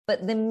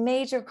but the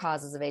major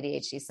causes of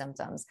ADHD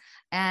symptoms.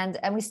 And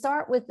we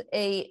start with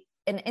an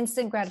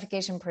instant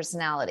gratification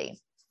personality.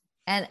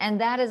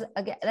 And that is,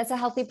 again, that's a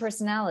healthy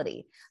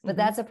personality, but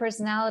that's a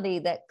personality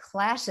that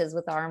clashes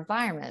with our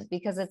environment,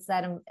 because it's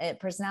that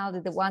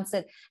personality that wants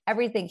it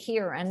everything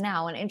here and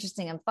now, and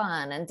interesting and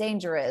fun and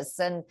dangerous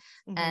and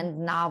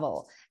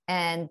novel.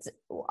 And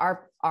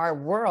our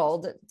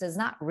world does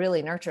not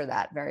really nurture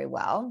that very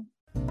well.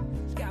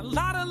 Got a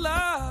lot of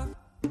love,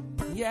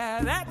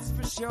 yeah, that's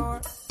for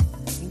sure.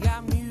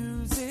 Got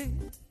music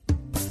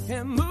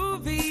and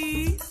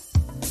movies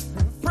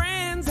and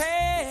friends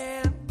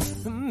and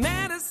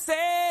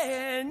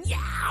medicine,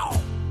 yeah,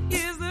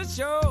 is the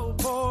show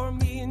for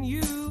me and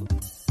you,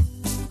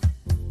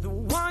 the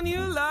one you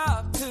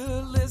love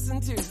to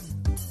listen to.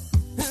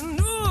 And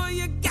ooh,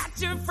 you got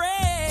your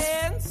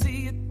friends,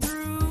 see it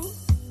through.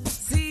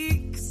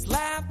 See, 'cause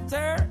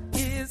laughter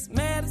is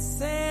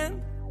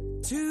medicine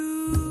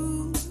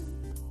too.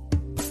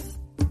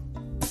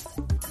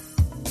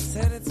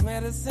 Said it's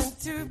medicine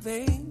too,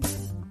 babe.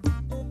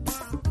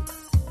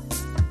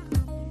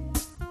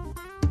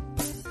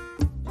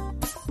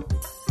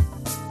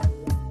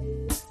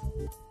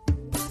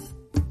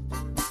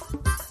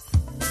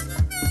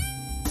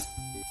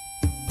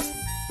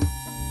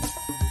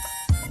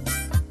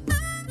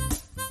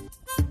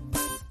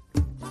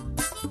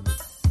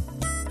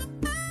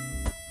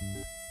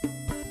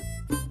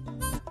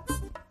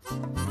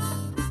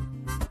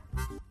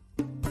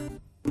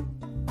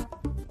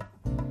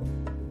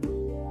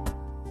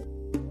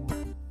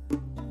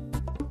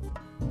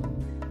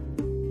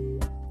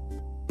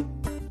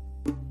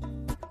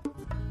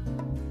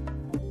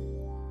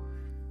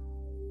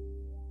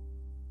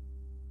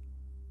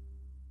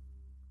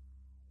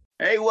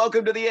 Hey,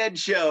 welcome to The Ed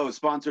Show,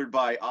 sponsored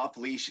by Off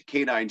Leash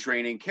Canine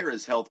Training,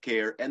 Kara's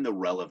Healthcare, and the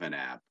Relevant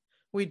app.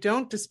 We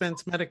don't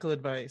dispense medical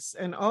advice,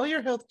 and all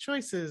your health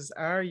choices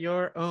are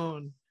your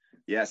own.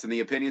 Yes, and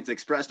the opinions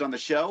expressed on the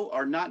show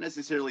are not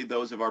necessarily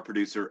those of our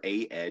producer,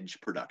 A Edge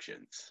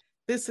Productions.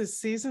 This is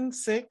Season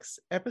 6,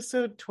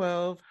 Episode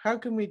 12, How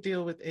Can We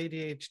Deal with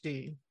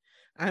ADHD?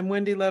 I'm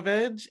Wendy Love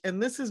Edge,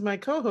 and this is my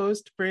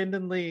co-host,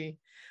 Brandon Lee.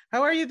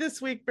 How are you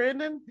this week,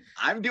 Brandon?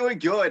 I'm doing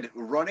good,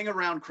 running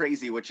around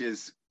crazy, which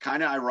is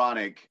kind of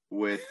ironic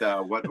with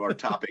what our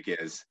topic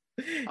is.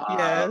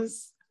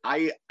 Yes.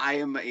 I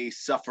am a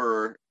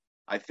sufferer,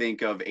 I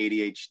think, of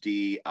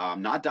ADHD,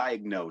 not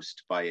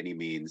diagnosed by any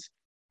means,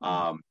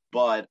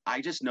 but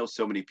I just know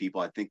so many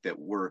people. I think that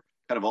we're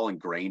kind of all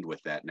ingrained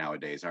with that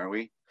nowadays, aren't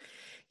we?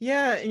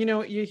 Yeah,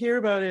 you hear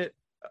about it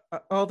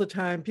all the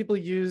time. People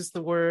use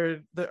the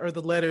word or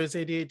the letters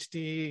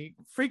ADHD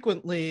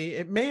frequently.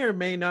 It may or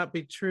may not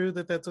be true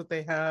that that's what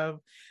they have,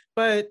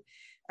 but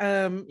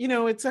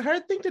it's a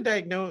hard thing to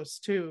diagnose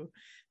too.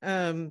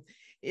 I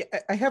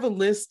have a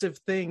list of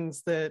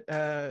things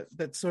that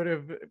sort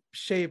of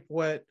shape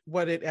what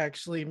it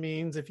actually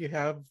means. If you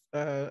have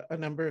a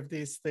number of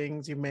these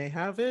things, you may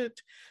have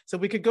it. So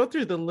we could go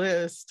through the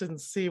list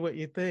and see what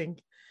you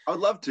think. I would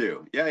love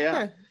to.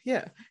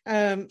 Yeah.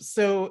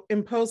 So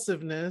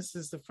impulsiveness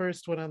is the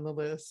first one on the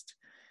list.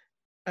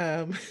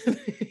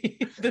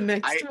 The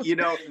next I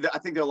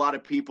think a lot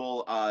of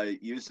people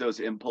use those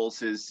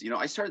impulses.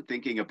 I started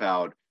thinking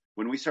about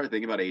when we started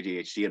thinking about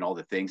ADHD and all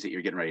the things that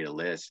you're getting ready to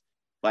list.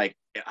 Like,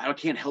 I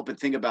can't help but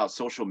think about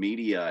social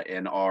media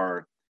and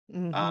our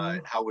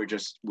how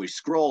we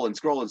scroll and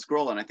scroll and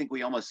scroll, and I think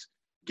we almost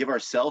give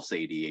ourselves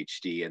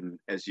ADHD. And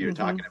as you're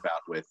talking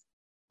about with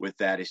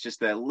that, it's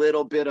just that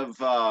little bit of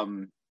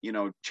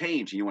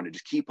change, and you want to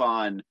just keep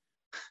on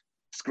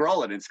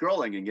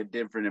scrolling and get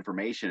different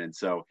information. And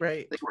so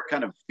right. I think we're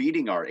kind of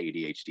feeding our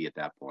ADHD at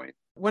that point.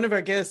 One of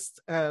our guests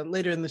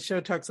later in the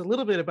show talks a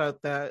little bit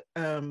about that.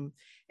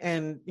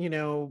 And,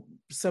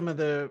 some of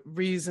the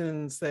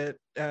reasons that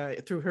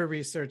through her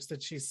research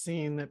that she's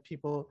seen that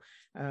people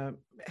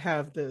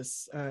have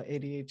this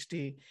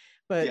ADHD.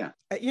 But,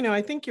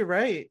 I think you're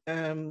right.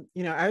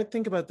 I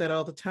think about that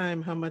all the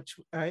time, how much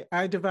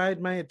I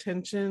divide my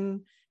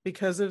attention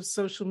because of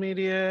social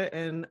media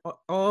and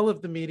all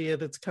of the media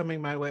that's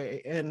coming my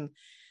way. And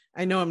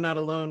I know I'm not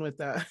alone with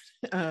that.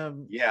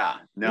 And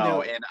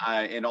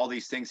all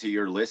these things that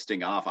you're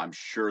listing off, I'm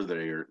sure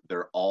that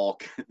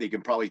they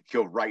can probably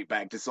go right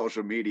back to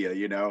social media,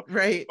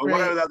 Right. But what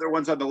are the other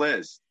ones on the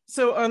list?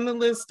 So on the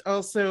list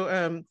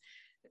also,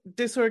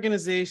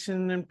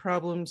 disorganization and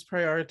problems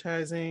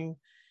prioritizing,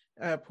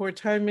 poor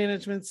time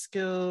management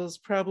skills,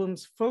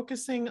 problems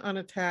focusing on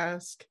a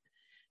task,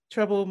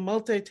 trouble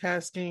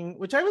multitasking,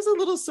 which I was a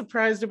little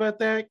surprised about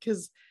that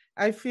because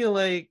I feel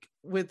like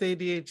with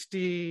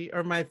ADHD,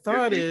 or my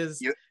thought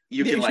is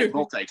you can like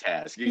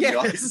multitask. You can do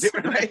all these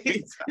different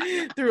things.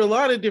 Through a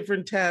lot of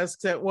different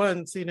tasks at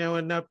once,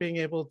 and not being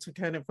able to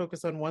kind of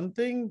focus on one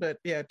thing. But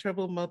yeah,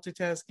 trouble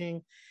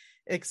multitasking,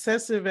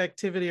 excessive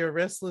activity or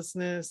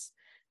restlessness,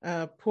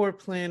 poor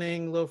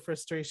planning, low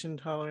frustration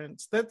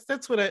tolerance.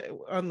 That's what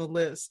on the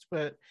list.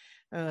 But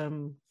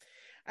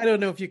I don't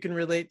know if you can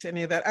relate to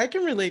any of that. I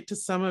can relate to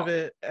some of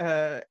it.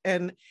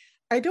 And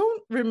I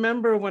don't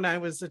remember when I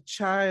was a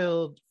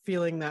child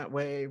feeling that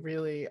way,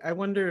 really. I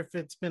wonder if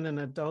it's been an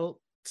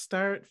adult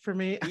start for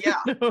me. Yeah,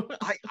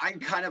 I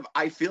don't know.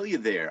 I feel you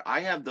there.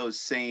 I have those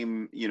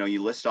same,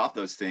 you list off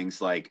those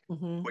things like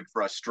Mhm. quick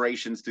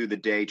frustrations through the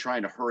day,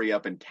 trying to hurry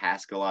up and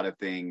task a lot of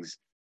things,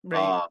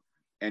 Right. uh,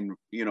 and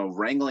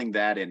wrangling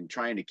that and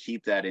trying to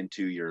keep that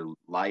into your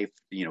life,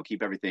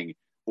 keep everything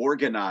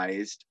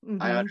organized.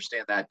 I Hmm.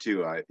 understand that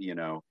too. I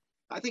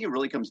think it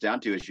really comes down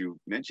to, as you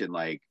mentioned,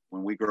 like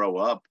when we grow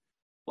up,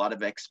 a lot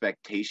of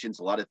expectations,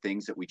 a lot of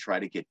things that we try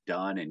to get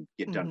done and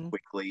get done Hmm.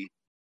 quickly.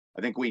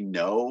 I think we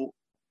know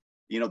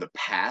the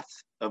path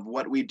of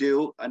what we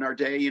do in our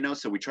day,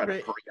 so we try to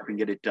Right. hurry up and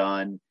get it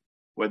done,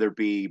 whether it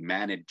be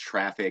managed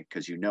traffic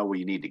because where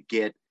you need to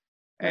get,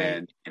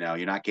 Right. and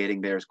you're not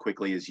getting there as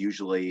quickly as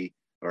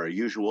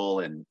usual,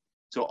 and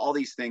so all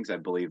these things I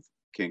believe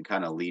can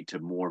kind of lead to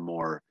more and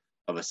more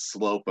of a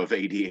slope of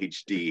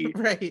ADHD.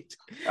 Right.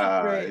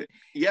 uh Right.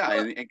 yeah,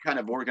 Well, and kind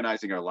of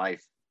organizing our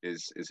life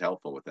is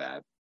helpful with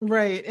that.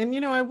 right. And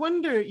I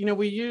wonder,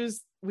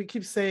 we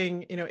keep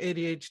saying,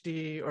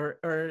 ADHD,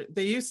 or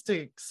they used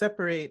to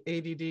separate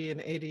ADD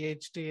and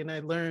ADHD, and I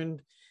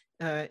learned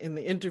in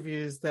the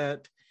interviews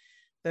that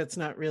that's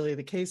not really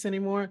the case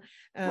anymore.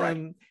 Right.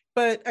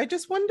 But I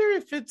just wonder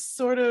if it's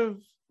sort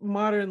of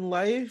modern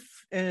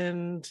life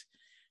and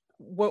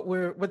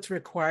what's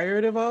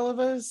required of all of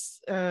us,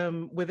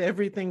 with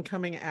everything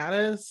coming at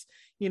us.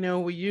 We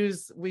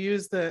use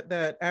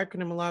that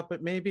acronym a lot,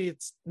 but maybe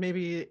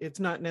it's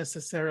not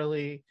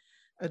necessarily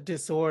a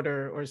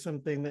disorder or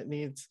something that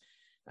needs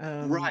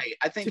Right.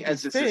 I to think be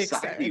as a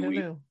fixed. I society don't we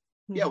know.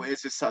 yeah, Mhm.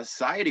 as a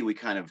society, we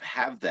kind of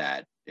have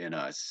that in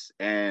us.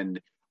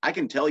 And I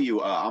can tell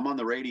you, I'm on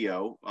the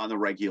radio on the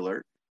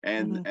regular,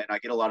 and Mhm. I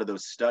get a lot of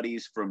those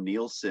studies from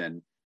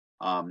Nielsen,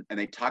 and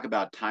they talk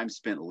about time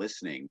spent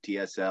listening,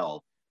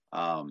 TSL,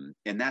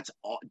 and that's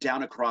all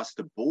down across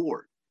the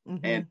board.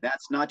 And Mhm.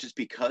 that's not just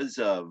because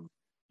of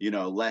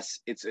less.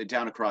 It's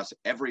down across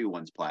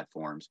everyone's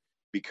platforms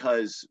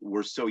because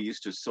we're so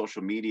used to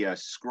social media,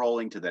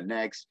 scrolling to the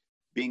next,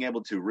 being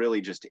able to really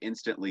just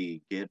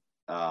instantly get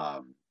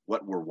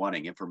what we're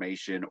wanting,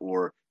 information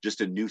or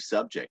just a new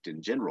subject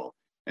in general.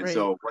 And Right.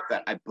 so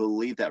I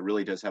believe that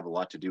really does have a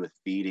lot to do with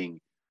feeding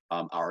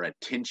our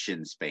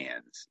attention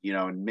spans,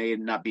 and may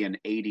not be an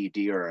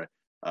ADD or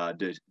a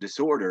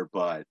disorder,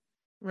 but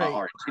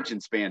Right. our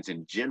attention spans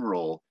in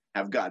general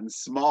have gotten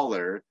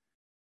smaller.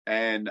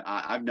 And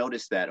I've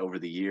noticed that over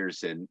the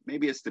years, and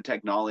maybe it's the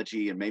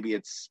technology and maybe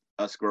it's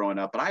us growing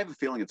up, but I have a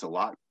feeling it's a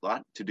lot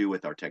to do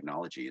with our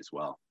technology as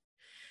well.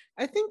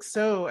 I think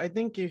so. I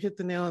think you hit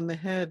the nail on the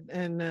head.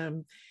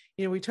 And,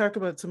 we talk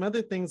about some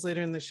other things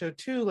later in the show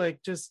too,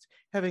 like just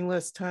having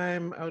less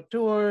time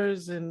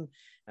outdoors and,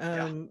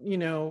 Yeah,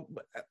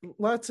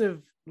 lots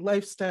of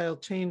lifestyle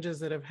changes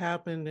that have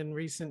happened in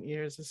recent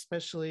years,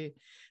 especially.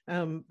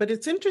 But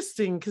it's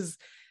interesting because,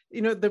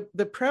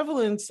 the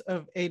prevalence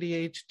of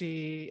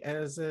ADHD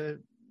as a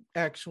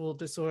actual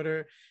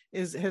disorder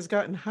has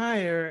gotten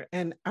higher,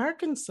 and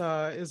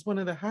Arkansas is one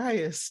of the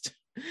highest.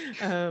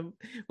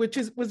 Which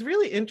was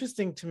really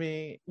interesting to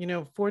me.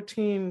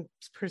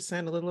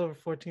 14%, a little over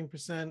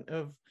 14%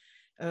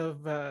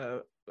 of uh,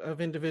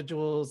 of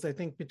individuals, I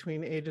think,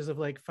 between the ages of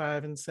like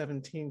 5 and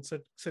 17. So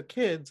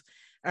kids,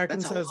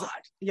 that's a Arkansas,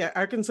 lot. yeah,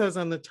 Arkansas is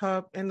on the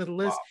top end of the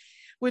Wow. list,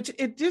 which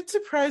it did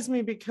surprise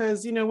me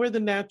because we're the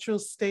natural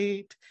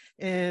state,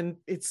 and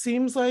it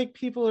seems like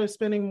people are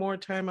spending more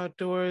time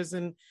outdoors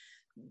and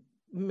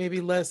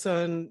maybe less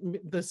on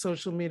the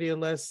social media,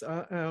 less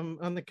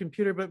on the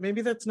computer, but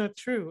maybe that's not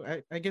true.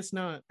 I guess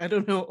not. I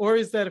don't know. Or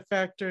is that a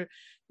factor?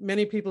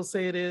 Many people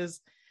say it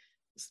is.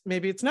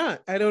 Maybe it's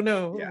not. I don't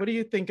know. Yeah, What do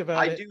you think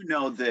about I it? do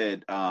know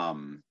that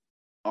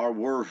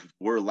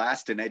we're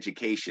last in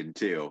education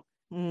too,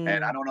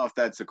 and I Mm, don't know if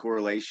that's a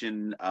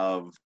correlation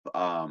of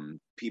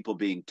people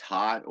being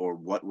taught or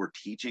what we're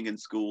teaching in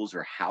schools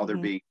or how they're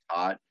hmm. being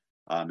taught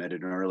at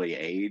an early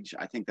age.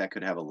 I think that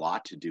could have a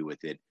lot to do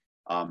with it.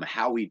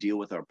 How we deal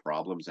with our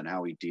problems and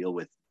how we deal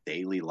with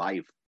daily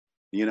life.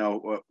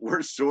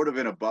 We're sort of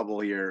in a bubble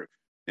here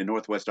in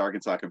Northwest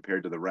Arkansas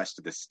compared to the rest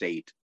of the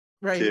state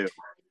too. Right.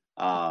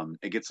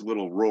 It gets a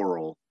little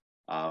rural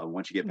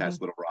once you get Hmm.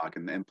 past Little Rock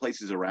and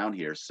places around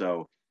here.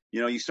 So,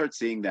 you start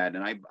seeing that.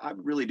 And I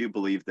really do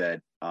believe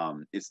that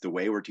it's the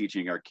way we're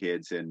teaching our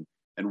kids and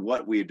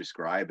what we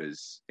describe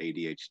as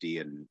ADHD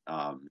and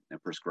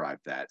prescribe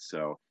that.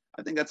 So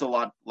I think that's a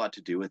lot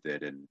to do with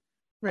it. And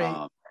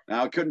Right. um,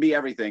 now it couldn't be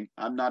everything.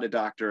 I'm not a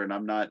doctor and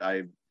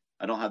I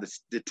don't have the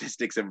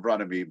statistics in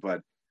front of me,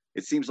 but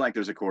it seems like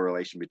there's a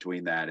correlation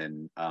between that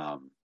and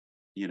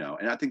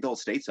I think the whole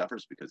state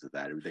suffers because of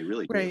that. They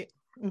really do. Right.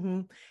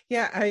 Hmm.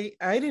 Yeah,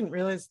 I didn't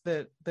realize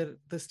that the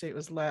state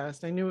was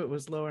last. I knew it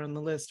was lower on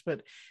the list,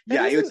 but that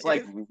Yeah, isn't it's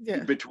like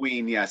yeah.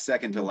 between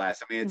second to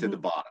last. I mean, it's at Hmm. the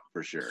bottom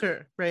for sure.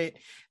 Sure, right.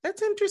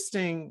 That's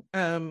interesting.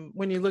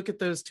 When you look at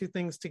those two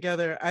things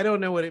together, I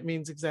don't know what it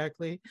means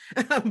exactly,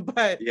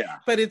 but Yeah,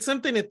 but it's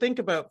something to think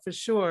about for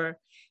sure.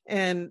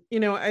 And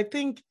I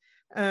think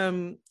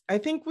I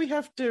think we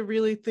have to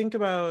really think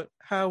about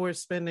how we're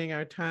spending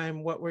our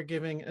time, what we're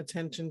giving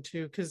attention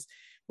to, because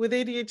with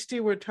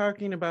ADHD, we're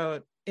talking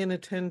about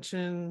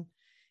inattention,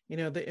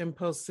 the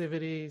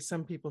impulsivity.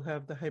 Some people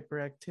have the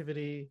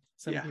hyperactivity,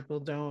 some people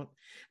don't,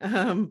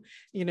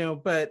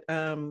 but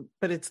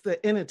it's the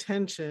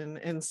inattention.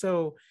 And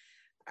so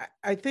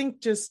I think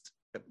just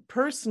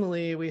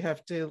personally, we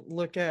have to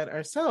look at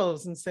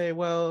ourselves and say,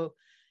 well,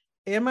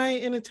 am I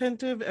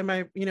inattentive? Am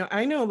I,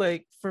 I know,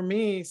 like, for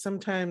me,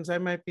 sometimes I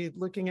might be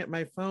looking at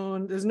my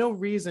phone. There's no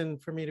reason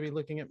for me to be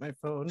looking at my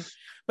phone,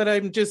 but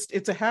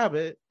it's a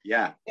habit.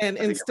 Yeah. And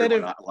a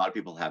lot of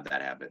people have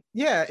that habit.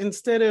 Yeah.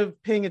 Instead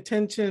of paying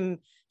attention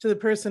to the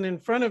person in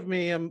front of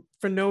me, I'm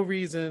for no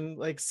reason,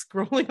 like,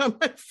 scrolling on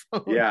my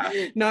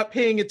phone, not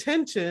paying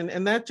attention.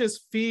 And that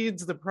just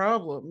feeds the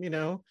problem,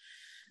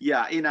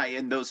 Yeah,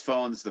 in those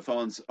phones, the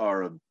phones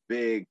are a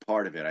big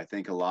part of it. I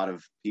think a lot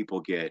of people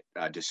get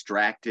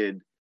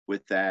distracted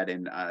with that,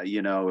 and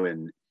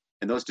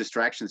and those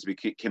distractions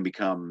can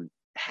become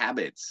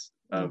habits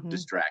of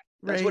distract.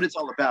 That's what it's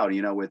all about.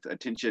 With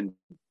attention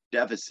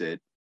deficit,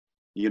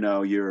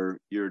 you're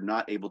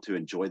not able to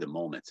enjoy the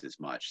moments as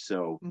much.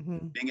 So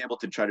being able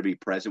to try to be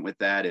present with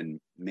that and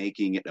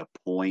making it a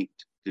point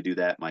to do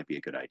that might be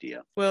a good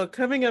idea. Well,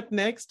 coming up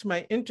next,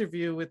 my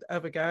interview with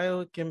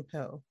Abigail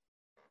Gimpel.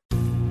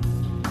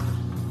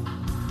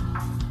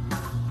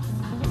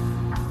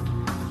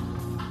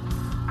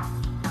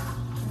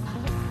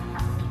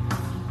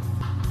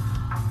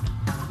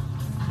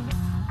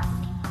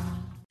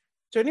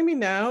 Joining me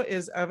now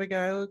is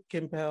Abigail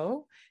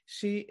Gimpel.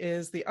 She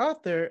is the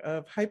author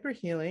of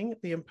Hyperhealing,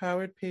 the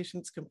Empowered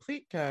Patient's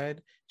Complete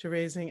Guide to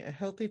Raising a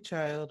Healthy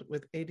Child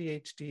with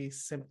ADHD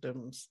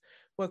Symptoms.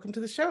 Welcome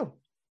to the show.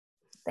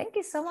 Thank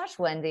you so much,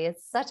 Wendy.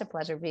 It's such a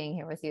pleasure being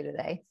here with you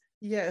today.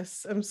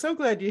 Yes, I'm so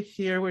glad you're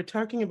here. We're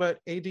talking about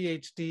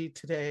ADHD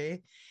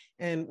today,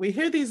 and we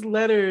hear these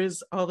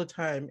letters all the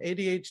time,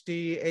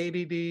 ADHD,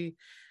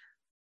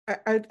 ADD.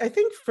 I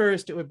think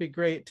first it would be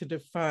great to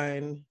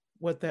define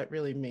what that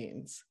really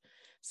means.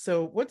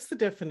 So what's the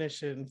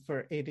definition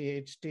for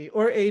ADHD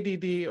or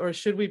ADD, or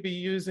should we be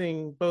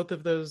using both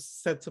of those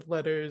sets of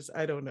letters?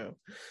 I don't know.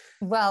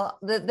 Well,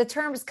 the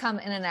terms come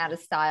in and out of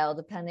style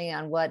depending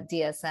on what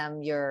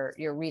DSM you're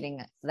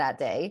reading that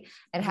day.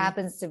 It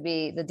happens to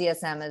be, the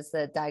DSM is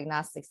the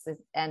Diagnostic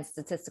and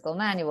Statistical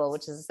Manual,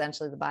 which is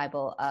essentially the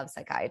Bible of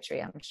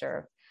psychiatry. I'm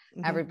sure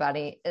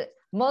everybody,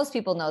 most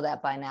people know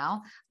that by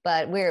now,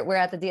 but we're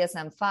at the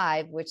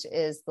DSM-5, which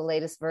is the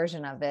latest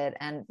version of it.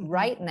 And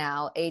right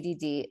now,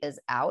 ADD is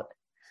out,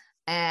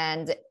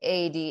 and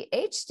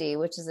ADHD,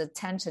 which is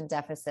attention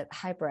deficit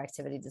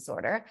hyperactivity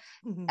disorder,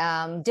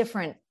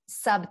 different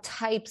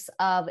subtypes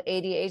of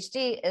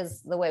ADHD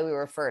is the way we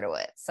refer to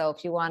it. So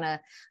if you want to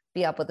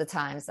be up with the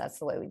times, that's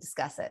the way we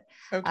discuss it.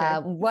 Okay.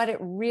 What it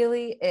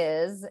really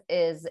is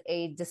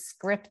a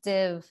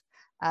descriptive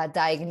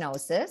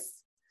diagnosis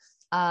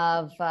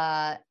of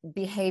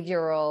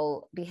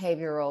behavioral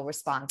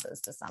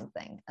responses to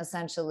something.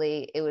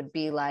 Essentially, it would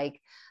be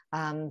like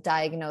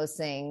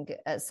diagnosing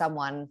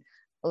someone,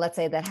 let's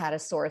say, that had a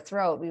sore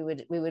throat.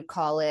 We would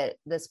call it,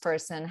 this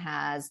person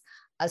has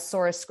a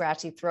sore,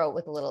 scratchy throat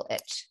with a little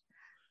itch.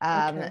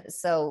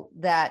 So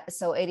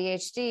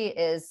ADHD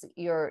is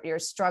you're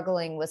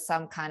struggling with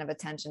some kind of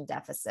attention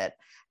deficit.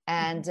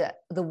 And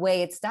the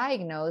way it's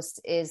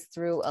diagnosed is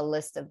through a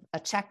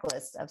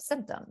checklist of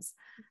symptoms.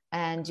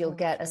 And you'll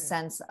get a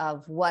sense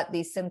of what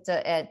these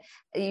symptoms, and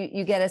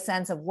you get a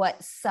sense of what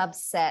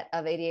subset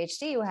of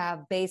ADHD you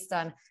have based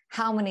on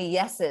how many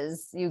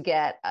yeses you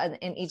get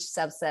in each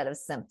subset of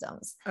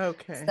symptoms.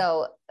 Okay.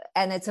 So,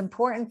 and it's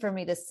important for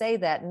me to say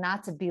that,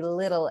 not to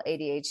belittle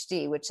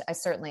ADHD, which I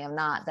certainly am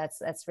not.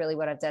 That's really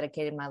what I've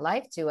dedicated my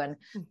life to. And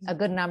a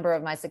good number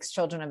of my 6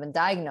 children have been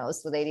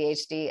diagnosed with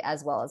ADHD,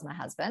 as well as my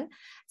husband.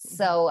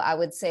 So I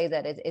would say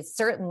that it's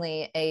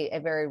certainly a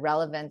very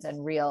relevant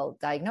and real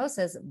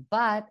diagnosis,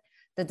 but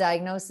the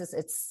diagnosis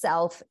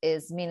itself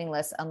is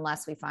meaningless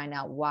unless we find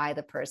out why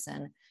the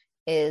person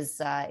is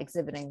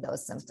exhibiting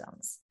those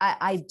symptoms.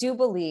 I do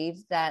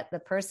believe that the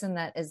person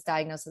that is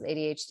diagnosed with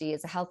ADHD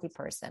is a healthy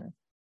person.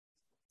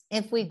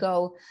 If we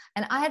go,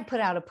 and I had put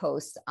out a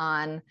post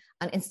on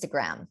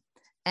Instagram,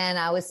 and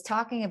I was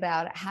talking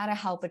about how to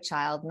help a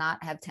child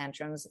not have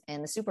tantrums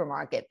in the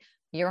supermarket.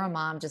 You're a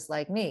mom just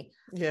like me.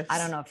 Yes. I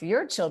don't know if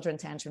your children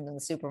tantrumed in the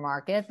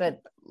supermarket,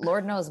 but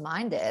Lord knows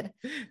mine did.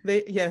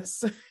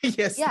 Yes,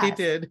 they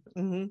did.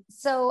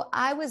 So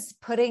I was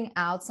putting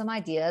out some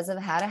ideas of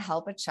how to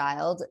help a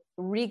child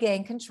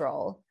regain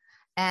control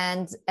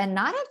and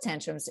not have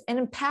tantrums, and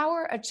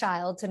empower a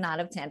child to not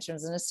have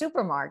tantrums in a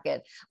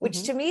supermarket,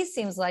 which to me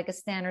seems like a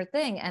standard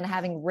thing. And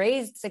having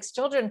raised 6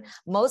 children,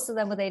 most of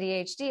them with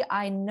ADHD,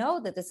 I know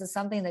that this is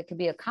something that could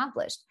be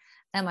accomplished.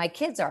 And my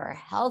kids are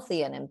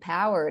healthy and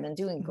empowered and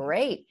doing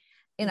great,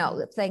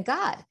 thank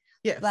God.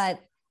 Yes.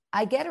 But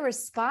I get a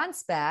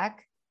response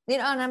back,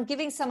 and I'm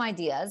giving some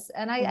ideas,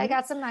 and I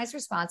got some nice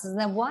responses. And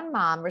then one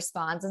mom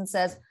responds and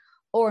says,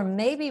 or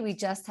maybe we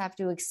just have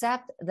to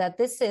accept that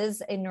this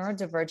is a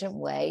neurodivergent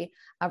way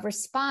of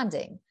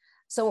responding.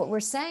 So what we're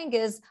saying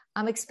is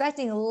I'm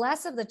expecting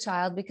less of the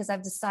child because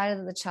I've decided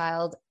that the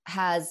child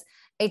has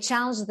a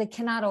challenge that they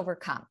cannot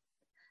overcome.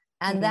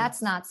 And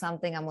that's not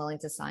something I'm willing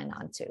to sign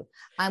on to.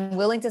 I'm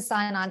willing to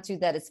sign on to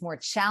that it's more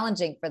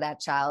challenging for that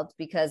child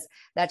because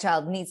that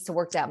child needs to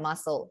work that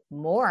muscle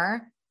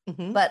more.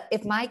 But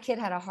if my kid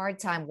had a hard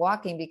time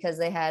walking because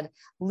they had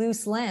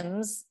loose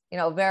limbs,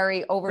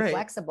 very over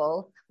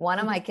flexible, one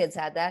of my kids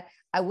had that,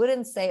 I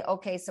wouldn't say,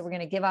 okay, so we're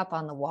going to give up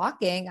on the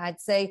walking.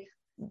 I'd say,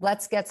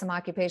 let's get some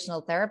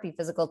occupational therapy,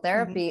 physical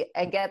therapy,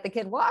 and get the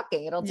kid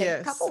walking. It'll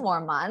take a couple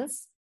more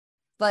months,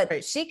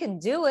 but she can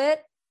do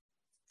it.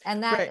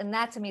 And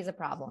that to me is a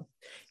problem.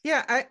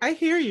 Yeah, I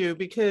hear you,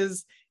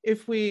 because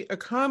if we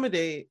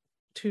accommodate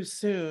too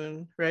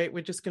soon, right,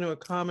 we're just going to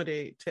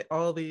accommodate to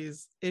all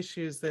these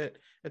issues that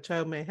a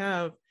child may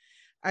have.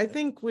 I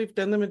think we've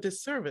done them a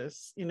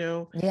disservice,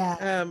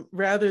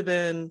 rather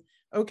than,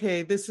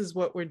 okay, this is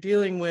what we're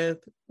dealing with.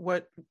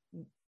 What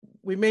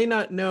we may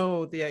not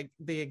know the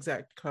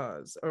exact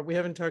cause, or we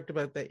haven't talked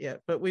about that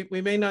yet, but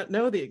we may not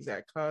know the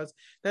exact cause.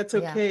 That's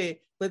okay. Yeah.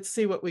 Let's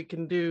see what we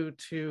can do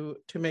to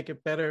make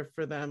it better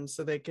for them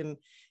so they can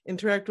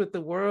interact with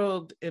the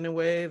world in a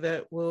way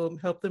that will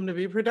help them to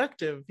be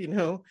productive.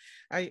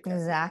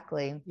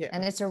 Exactly. Yeah.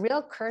 And it's a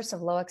real curse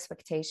of low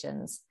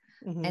expectations.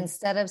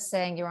 Instead of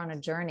saying you're on a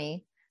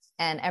journey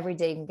and every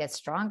day you can get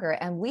stronger,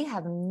 and we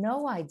have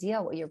no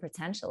idea what your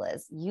potential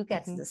is. You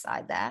get to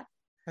decide that.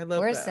 I love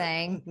We're that.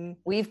 saying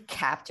we've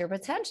capped your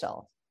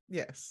potential.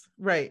 Yes.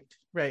 Right.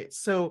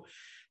 So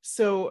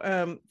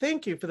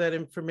thank you for that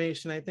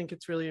information. I think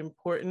it's really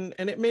important,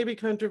 and it may be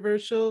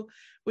controversial.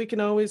 We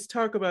can always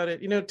talk about it.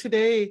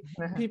 Today,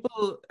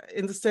 people,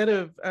 instead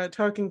of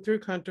talking through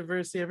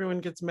controversy, everyone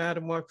gets mad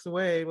and walks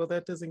away. Well,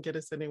 that doesn't get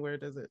us anywhere,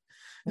 does it?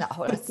 No,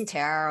 it's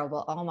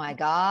terrible. Oh my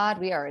God,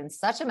 we are in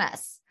such a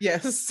mess.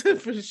 Yes,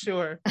 for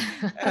sure.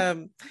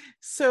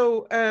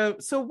 So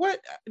what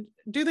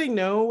do they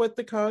know what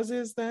the cause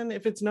is then?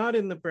 If it's not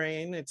in the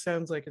brain, it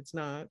sounds like it's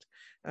not.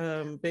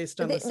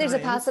 Based on the there's science. a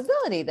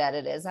possibility that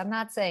it is. I'm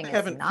not saying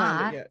it's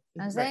not.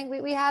 I'm saying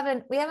we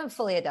haven't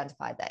fully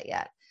identified that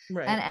yet.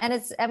 Right.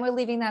 And we're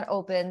leaving that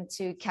open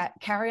to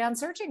carry on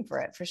searching for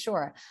it, for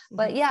sure.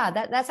 But yeah,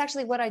 that's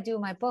actually what I do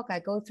in my book. I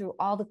go through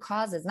all the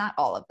causes, not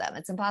all of them.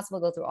 It's impossible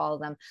to go through all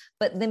of them,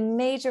 but the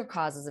major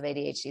causes of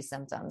ADHD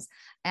symptoms.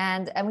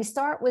 And we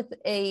start with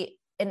an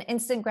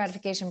instant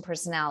gratification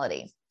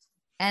personality.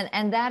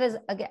 And that is,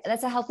 again,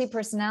 that's a healthy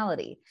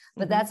personality,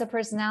 but that's a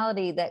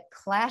personality that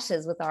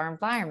clashes with our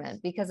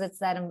environment, because it's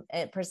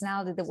that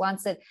personality that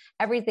wants it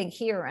everything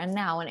here and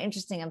now, and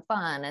interesting and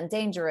fun and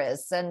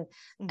dangerous and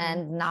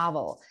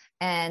novel.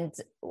 And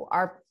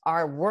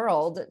our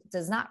world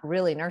does not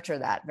really nurture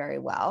that very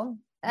well.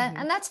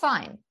 And that's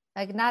fine.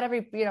 Like, not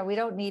every, we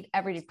don't need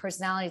every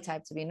personality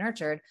type to be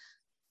nurtured,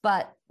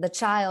 but the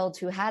child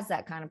who has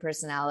that kind of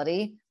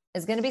personality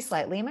is going to be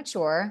slightly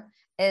immature,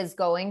 is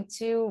going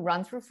to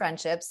run through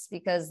friendships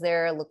because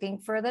they're looking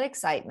for that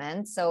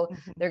excitement. So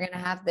they're going to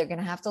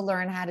have to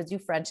learn how to do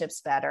friendships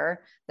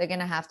better. They're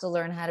going to have to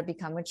learn how to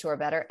become mature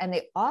better. And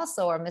they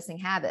also are missing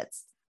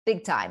habits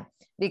big time,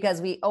 because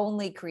we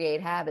only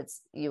create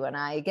habits. You and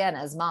I, again,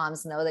 as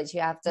moms, know that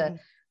you have to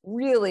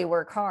really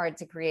work hard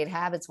to create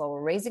habits while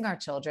we're raising our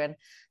children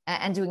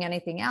and doing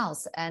anything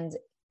else. And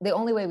the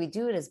only way we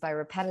do it is by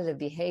repetitive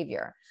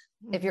behavior.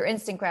 If you're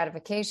instant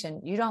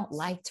gratification, you don't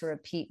like to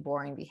repeat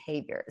boring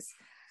behaviors.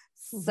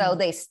 So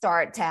they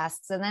start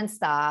tasks and then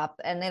stop,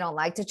 and they don't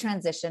like to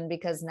transition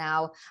because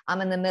now I'm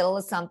in the middle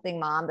of something,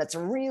 mom, that's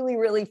really,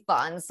 really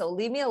fun. So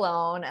leave me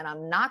alone, and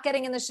I'm not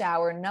getting in the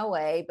shower. No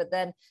way. But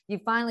then you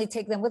finally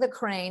take them with a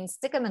crane,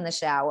 stick them in the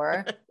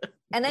shower,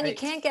 and then you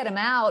can't get them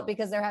out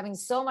because they're having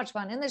so much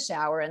fun in the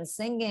shower and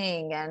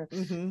singing and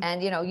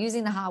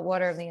using the hot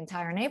water of the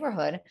entire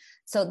neighborhood.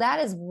 So that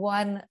is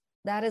one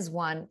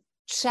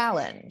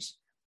challenge.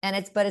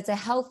 But it's a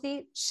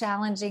healthy,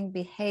 challenging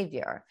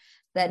behavior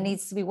that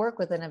needs to be worked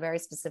with in a very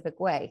specific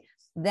way.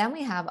 Then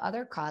we have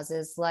other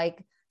causes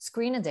like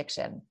screen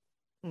addiction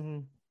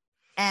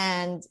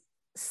and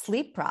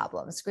sleep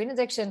problems. Screen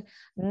addiction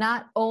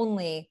not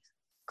only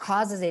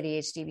causes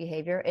ADHD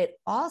behavior, it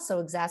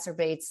also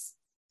exacerbates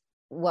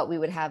what we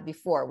would have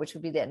before, which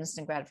would be the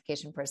instant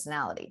gratification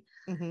personality.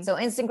 So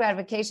instant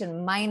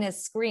gratification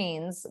minus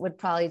screens would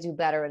probably do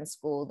better in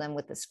school than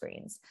with the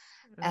screens.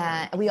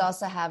 We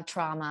also have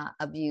trauma,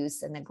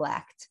 abuse, and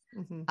neglect,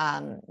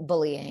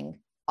 bullying.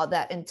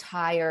 That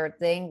entire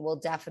thing will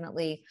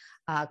definitely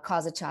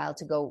cause a child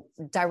to go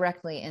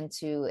directly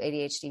into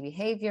ADHD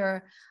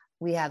behavior.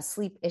 We have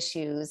sleep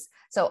issues.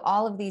 So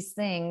all of these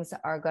things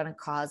are going to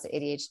cause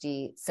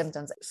ADHD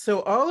symptoms.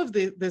 So all of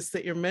this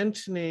that you're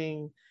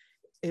mentioning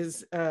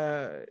is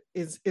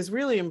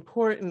really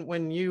important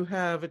when you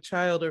have a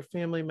child or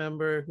family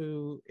member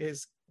who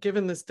is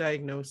given this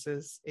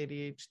diagnosis,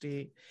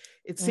 ADHD.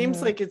 It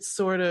seems like it's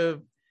sort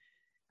of,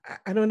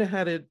 I don't know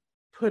how to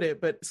put it,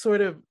 but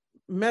sort of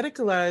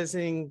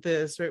medicalizing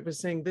this, right? We're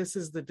saying this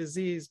is the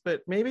disease,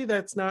 but maybe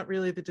that's not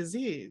really the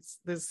disease.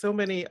 There's so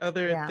many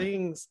other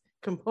things,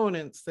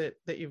 components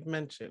that you've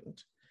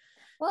mentioned.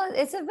 Well,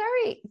 it's a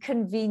very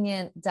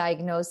convenient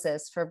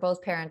diagnosis for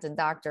both parent and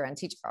doctor and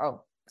teacher.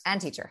 Oh, and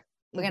teacher.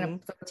 We're going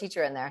to throw a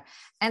teacher in there.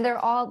 And they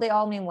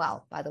all mean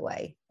well, by the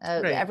way.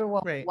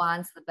 Everyone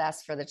wants the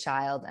best for the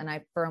child. And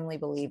I firmly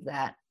believe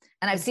that.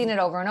 And I've seen it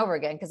over and over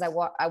again because I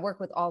work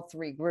with all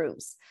three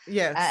groups.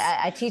 Yes.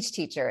 I teach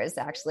teachers.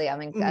 Actually,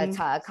 I'm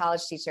a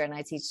college teacher and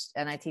I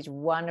teach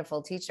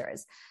wonderful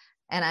teachers,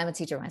 and I'm a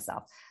teacher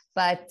myself.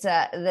 But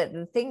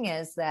the thing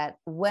is that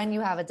when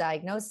you have a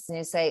diagnosis and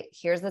you say,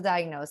 here's the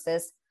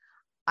diagnosis,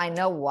 I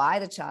know why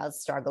the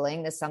child's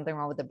struggling. There's something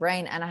wrong with the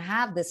brain and I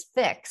have this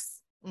fix.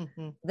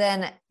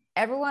 Then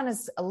everyone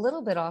is a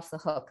little bit off the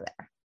hook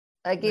there.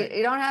 Like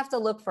you don't have to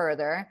look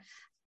further.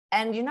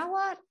 And you know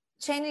what?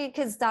 Changing a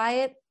kid's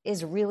diet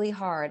is really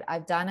hard.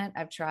 I've done it.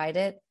 I've tried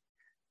it.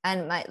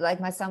 And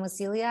my son was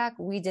celiac.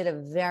 We did a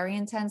very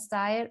intense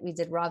diet. We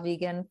did raw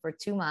vegan for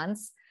 2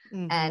 months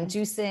and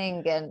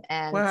juicing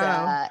and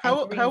wow.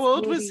 How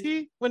old was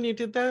he when you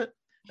did that?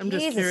 I'm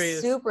just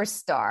curious. He's a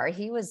superstar.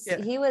 He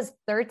was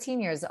 13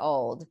 years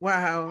old.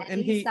 Wow.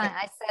 And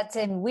I said to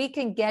him, we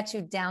can get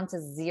you down to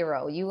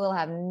 0. You will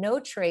have no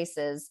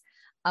traces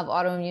of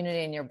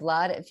autoimmunity in your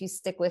blood if you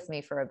stick with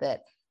me for a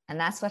bit. And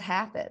that's what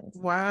happened.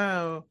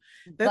 Wow.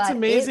 That's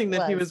amazing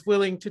that he was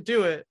willing to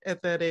do it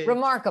at that age.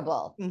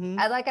 Remarkable.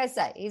 Like I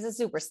said, he's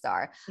a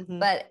superstar,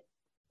 but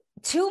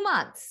 2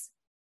 months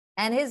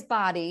and his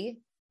body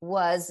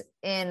was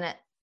in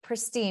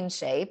pristine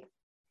shape.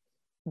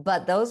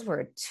 But those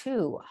were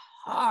 2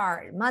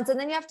 hard months. And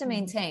then you have to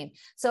maintain.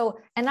 So,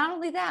 and not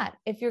only that,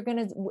 if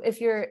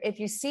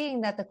you're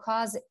seeing that the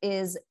cause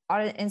is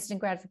instant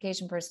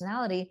gratification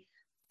personality,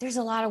 there's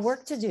a lot of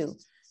work to do.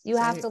 You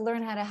have to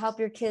learn how to help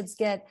your kids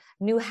get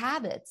new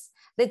habits.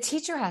 The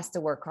teacher has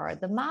to work hard.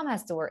 The mom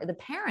has to work. The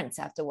parents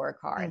have to work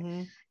hard.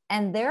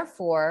 And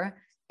therefore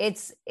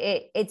it's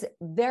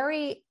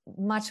very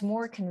much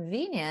more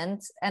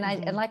convenient. And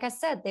and like I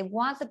said, they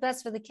want the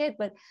best for the kid,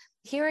 but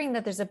hearing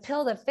that there's a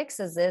pill that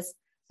fixes this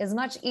is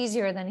much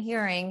easier than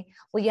hearing,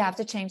 well, you have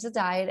to change the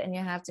diet and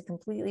you have to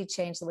completely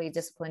change the way you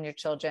discipline your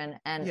children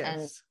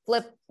and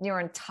flip your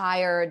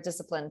entire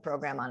discipline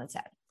program on its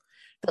head.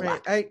 Good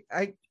luck.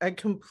 I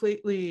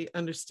completely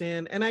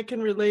understand. And I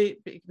can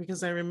relate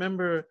because I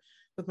remember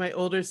with my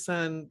older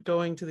son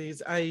going to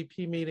these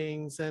IEP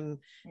meetings and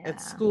at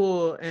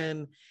school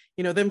and,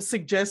 them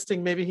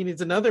suggesting maybe he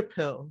needs another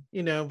pill,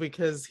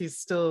 because he's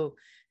still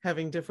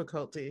having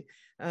difficulty.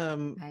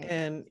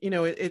 And,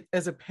 it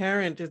as a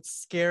parent, it's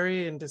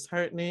scary and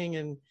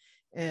disheartening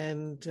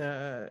and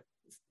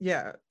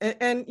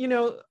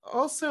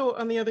also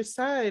on the other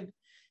side,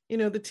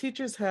 the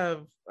teachers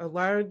have a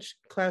large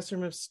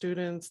classroom of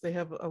students. They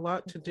have a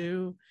lot to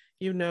do.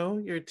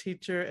 You're a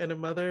teacher and a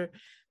mother.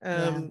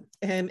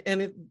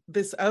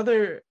 This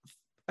other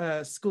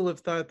school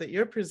of thought that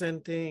you're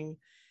presenting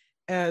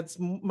adds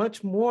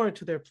much more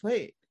to their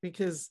plate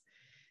because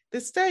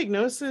this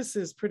diagnosis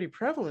is pretty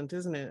prevalent,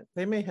 isn't it?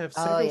 They may have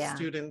several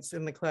students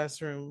in the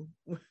classroom.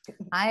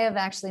 I have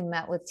actually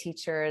met with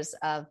teachers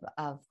of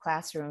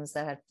classrooms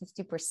that had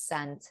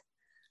 50%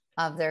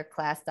 of their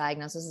class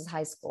diagnosis is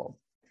high school.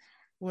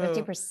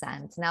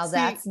 50%. Now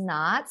that's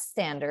not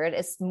standard.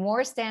 It's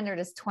more standard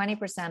is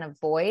 20% of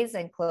boys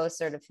and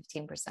closer to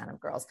 15% of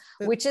girls,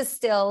 which is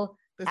still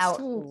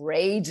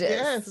outrageous.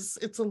 Yes,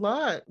 it's a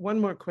lot. One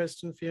more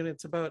question for you, and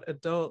it's about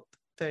adult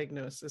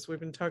diagnosis. We've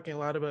been talking a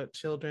lot about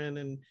children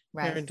and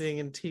parenting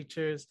and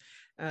teachers.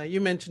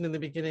 You mentioned in the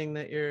beginning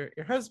that your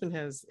husband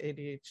has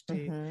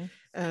ADHD.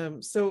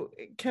 So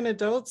can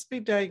adults be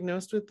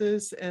diagnosed with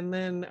this? And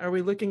then are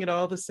we looking at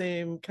all the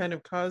same kind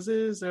of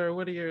causes, or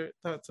what are your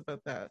thoughts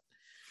about that?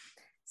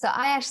 So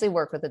I actually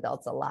work with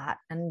adults a lot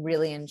and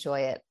really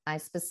enjoy it. I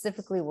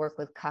specifically work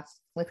with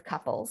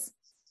couples.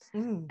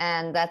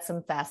 And that's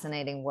some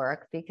fascinating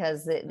work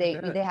because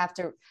they have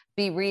to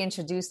be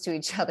reintroduced to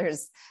each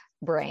other's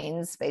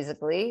brains,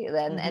 basically,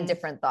 and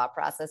different thought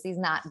processes,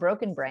 not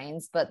broken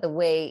brains, but the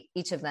way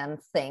each of them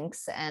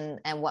thinks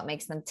and what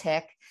makes them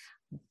tick.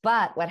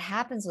 But what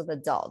happens with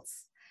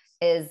adults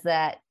is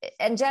that,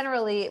 and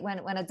generally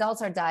when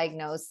adults are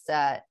diagnosed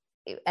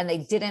and they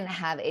didn't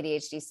have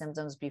ADHD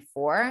symptoms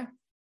before,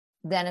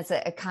 then it's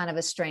a kind of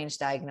a strange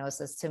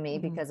diagnosis to me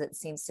because it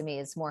seems to me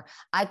it's more,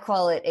 I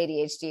call it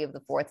ADHD of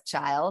the fourth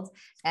child.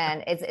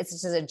 And it's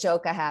just a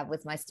joke I have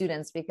with my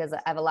students because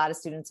I have a lot of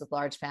students with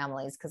large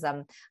families because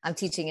I'm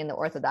teaching in the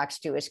Orthodox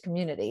Jewish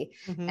community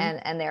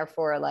and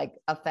therefore like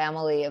a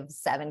family of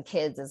 7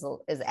 kids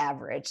is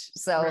average.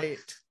 So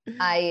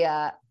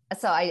I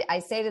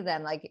say to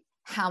them, like,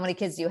 how many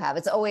kids do you have?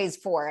 It's always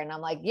 4. And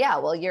I'm like, yeah,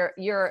 well,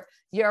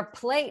 your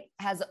plate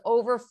has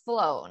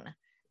overflown.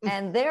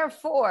 And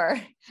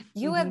therefore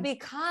you have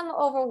become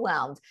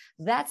overwhelmed.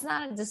 That's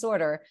not a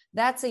disorder.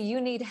 That's you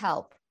need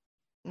help.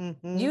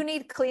 You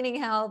need cleaning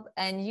help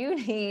and you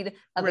need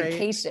a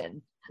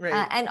vacation.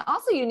 And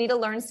also you need to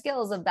learn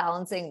skills of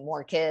balancing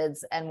more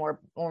kids and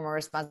more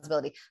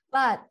responsibility.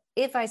 But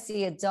if I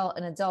see an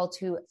adult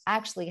who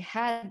actually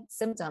had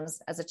symptoms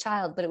as a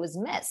child, but it was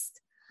missed,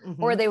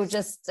 or they were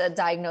just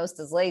diagnosed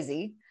as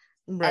lazy,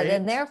 And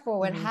then Right. therefore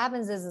what Mhm.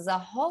 happens is a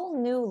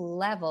whole new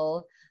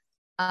level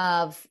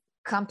of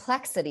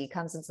complexity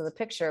comes into the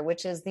picture,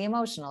 which is the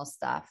emotional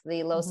stuff,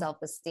 the low Mhm.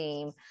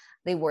 self-esteem,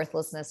 the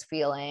worthlessness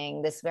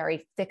feeling, this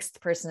very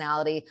fixed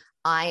personality.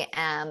 I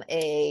am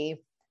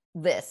a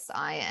this,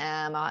 I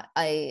am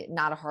a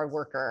not a hard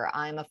worker,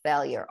 I'm a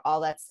failure,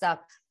 all that stuff.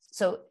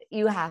 So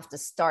you have to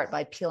start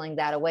by peeling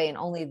that away. And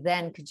only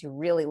then could you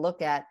really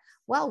look at,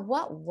 well,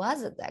 what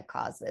was it that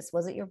caused this?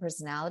 Was it your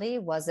personality?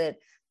 Was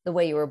it the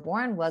way you were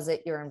born? Was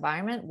it your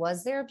environment?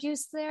 Was there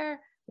abuse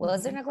there?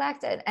 Was there Mhm.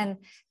 neglected?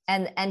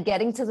 And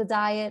getting to the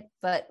diet,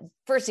 but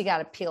first you got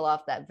to peel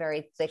off that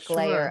very thick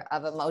layer Sure.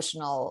 of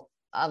emotional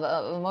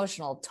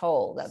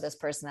toll that this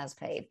person has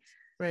paid.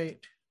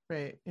 Right.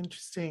 Right.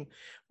 Interesting.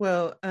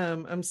 Well,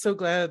 I'm so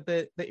glad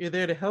that you're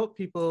there to help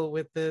people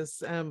with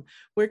this.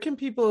 Where can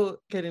people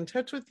get in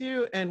touch with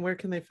you, and where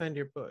can they find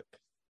your book?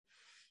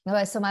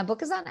 Okay, so my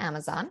book is on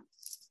Amazon,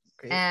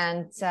 Great.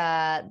 and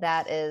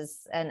that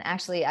is, and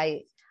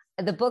actually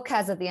the book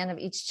has at the end of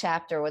each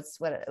chapter what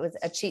it was,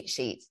 a cheat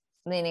sheet,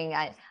 meaning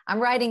I'm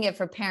writing it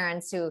for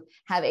parents who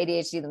have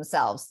ADHD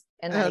themselves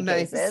in Oh, many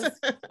nice. cases.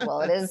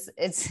 Well, it's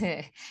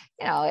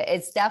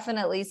it's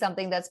definitely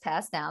something that's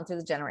passed down through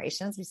the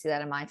generations. We see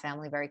that in my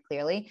family very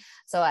clearly.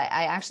 So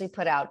I actually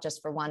put out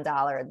just for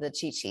 $1 the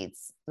cheat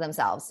sheets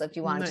themselves. So if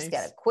you want to just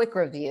get Nice. a quick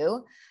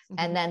review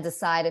and Mhm. then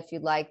decide if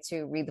you'd like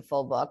to read the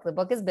full book. The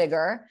book is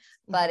bigger,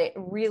 but Mhm. it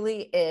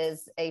really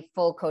is a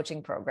full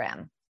coaching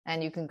program,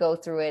 and you can go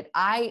through it.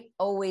 I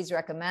always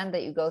recommend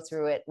that you go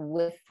through it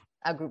with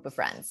a group of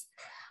friends,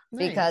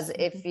 because Nice.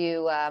 if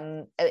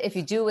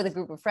you do with a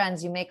group of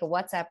friends, you make a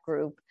WhatsApp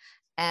group,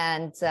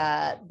 and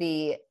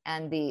the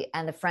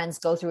friends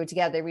go through it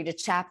together. They read a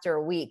chapter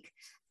a week,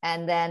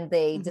 and then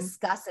they Mhm.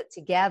 discuss it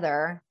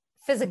together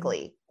Mhm.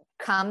 physically,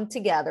 come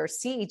together,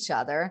 see each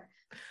other.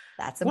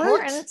 That's What?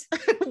 important.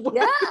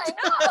 Yeah, I What?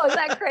 know. Isn't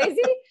that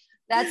crazy?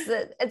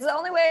 It's the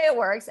only way it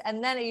works.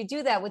 And then you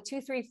do that with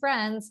 2, 3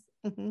 friends,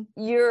 Mhm.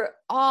 you're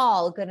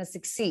all going to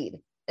succeed.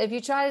 If you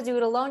try to do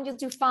it alone, you'll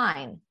do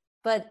fine,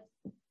 but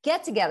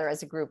get together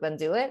as a group and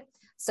do it.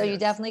 So you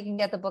Yes. definitely can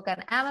get the book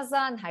on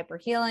Amazon, Hyper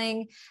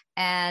Healing,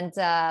 and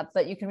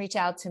but you can reach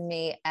out to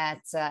me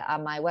at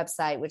on my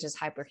website, which is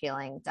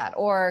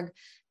hyperhealing.org,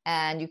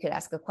 and you could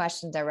ask a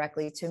question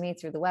directly to me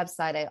through the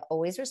website. I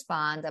always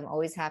respond. I'm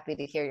always happy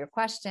to hear your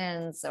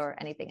questions or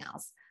anything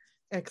else.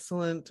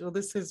 Excellent. Well,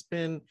 this has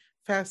been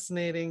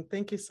fascinating.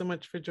 Thank you so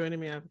much for joining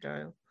me,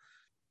 Abigail.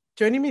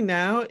 Joining me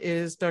now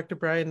is Dr.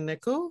 Brian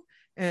Nickel,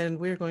 and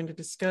we're going to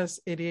discuss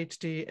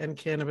ADHD and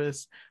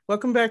cannabis.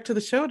 Welcome back to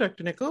the show,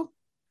 Dr. Nickel.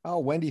 Oh,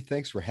 Wendy,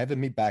 thanks for having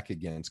me back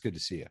again. It's good to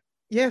see you.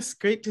 Yes,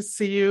 great to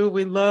see you.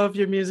 We love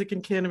your music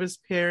and cannabis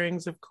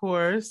pairings, of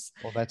course.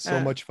 Well, that's so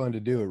much fun to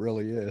do. It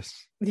really is.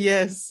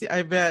 Yes,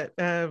 I bet.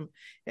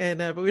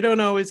 But we don't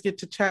always get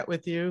to chat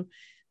with you.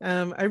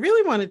 I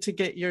really wanted to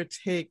get your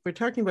take. We're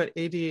talking about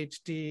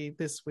ADHD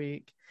this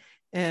week,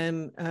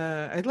 and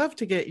I'd love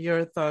to get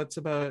your thoughts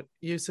about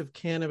use of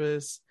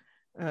cannabis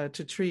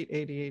to treat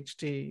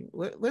ADHD.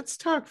 Let's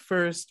talk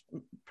first,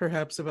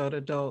 perhaps, about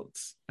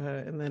adults,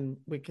 and then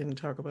we can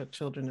talk about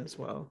children as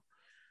well.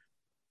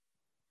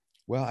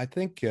 Well, I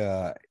think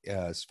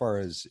as far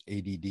as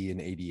ADD and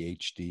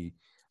ADHD,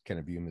 kind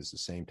of view them as the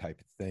same type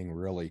of thing,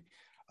 really.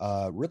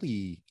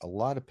 Really, a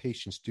lot of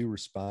patients do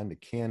respond to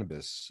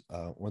cannabis.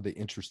 One of the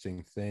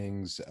interesting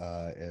things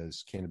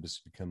as cannabis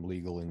has become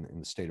legal in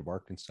the state of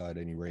Arkansas, at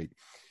any rate,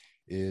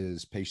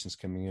 is patients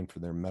coming in for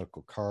their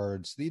medical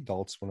cards. The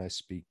adults, when I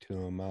speak to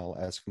them, I'll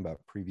ask them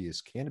about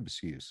previous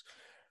cannabis use.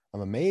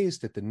 I'm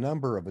amazed at the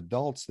number of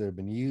adults that have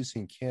been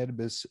using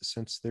cannabis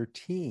since their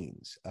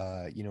teens.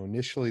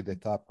 Initially they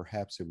thought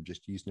perhaps they were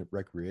just using it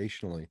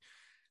recreationally.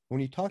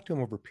 When you talk to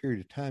them over a period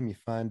of time, you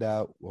find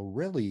out, well,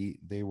 really,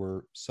 they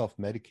were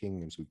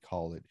self-medicating, as we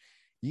call it,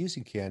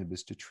 using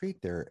cannabis to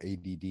treat their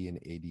ADD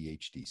and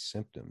ADHD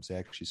symptoms. They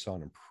actually saw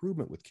an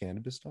improvement with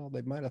cannabis. Oh,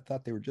 they might have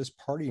thought they were just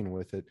partying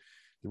with it.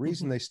 The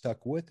reason they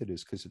stuck with it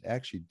is because it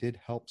actually did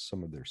help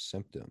some of their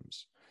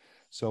symptoms.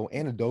 So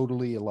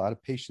anecdotally, a lot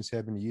of patients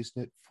have been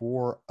using it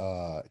for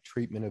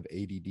treatment of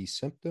ADD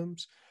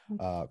symptoms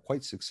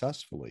quite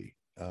successfully.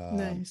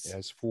 Nice.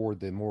 As for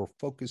the more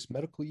focused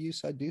medical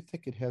use, I do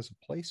think it has a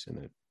place in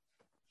it.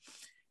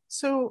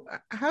 So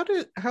how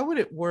would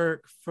it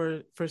work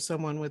for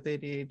someone with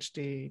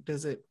ADHD?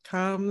 Does it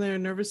calm their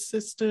nervous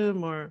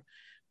system, or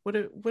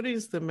what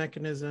is the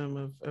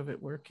mechanism of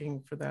it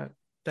working for that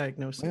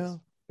diagnosis?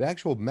 Well, the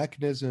actual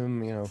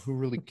mechanism, who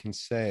really can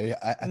say?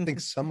 I think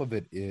some of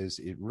it is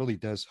it really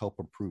does help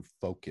improve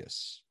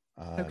focus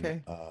on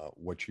Okay.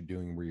 what you're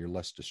doing, where you're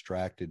less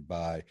distracted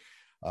by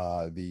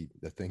the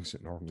things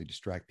that normally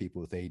distract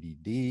people with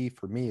ADD.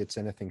 For me, it's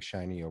anything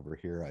shiny over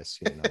here I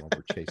see, and I'm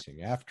over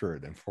chasing after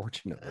it,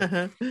 unfortunately.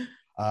 Uh-huh.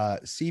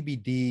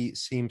 CBD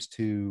seems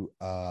to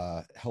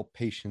help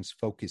patients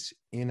focus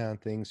in on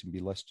things and be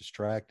less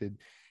distracted.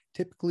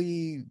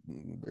 Typically,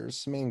 there's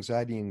some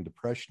anxiety and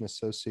depression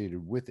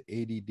associated with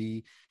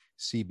ADD.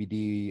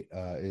 CBD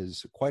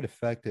is quite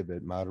effective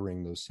at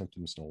moderating those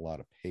symptoms in a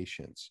lot of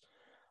patients.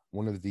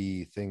 One of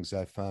the things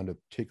I found of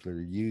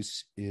particular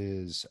use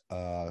is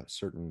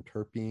certain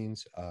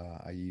terpenes.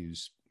 I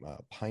use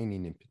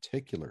pinene in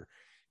particular.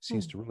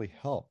 Seems to really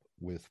help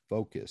with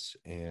focus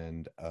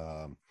and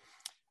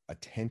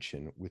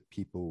attention with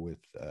people with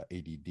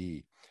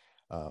ADD.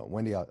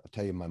 Wendy, I'll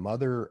tell you, my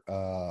mother,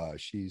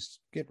 she's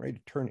getting ready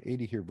to turn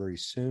 80 here very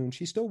soon.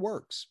 She still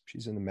works.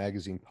 She's in the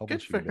magazine Good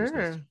publishing for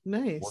business. her.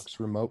 Nice. Works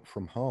remote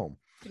from home.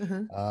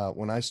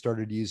 When I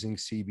started using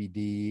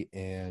CBD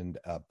and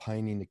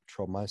pinene to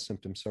control my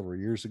symptoms several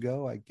years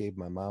ago, I gave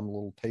my mom a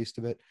little taste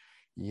of it.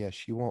 Yeah,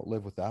 she won't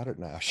live without it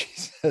now. She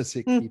says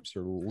it keeps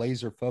her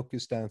laser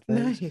focused on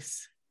things.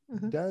 Nice.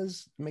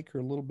 Does make her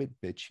a little bit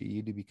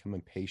bitchy to become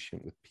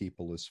impatient with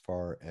people as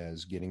far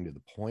as getting to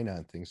the point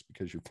on things,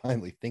 because you're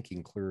finally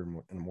thinking clear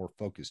in a more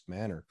focused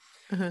manner.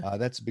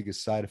 That's the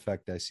biggest side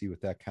effect I see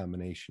with that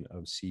combination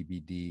of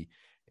CBD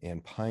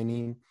and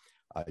pinene.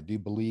 I do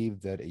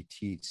believe that a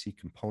THC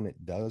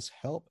component does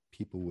help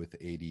people with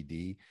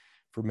ADD.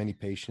 For many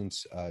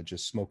patients,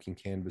 just smoking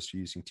cannabis or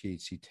using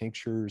THC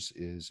tinctures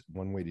is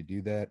one way to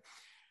do that.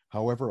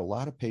 However, a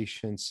lot of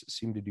patients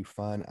seem to do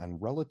fine on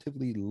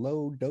relatively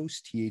low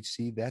dose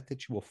THC, that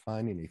you will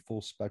find in a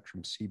full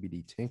spectrum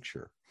CBD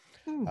tincture.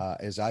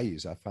 As I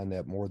use, I find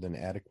that more than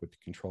adequate to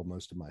control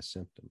most of my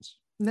symptoms.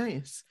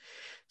 Nice.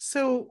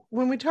 So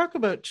when we talk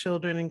about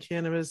children and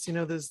cannabis,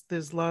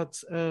 there's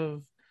lots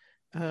of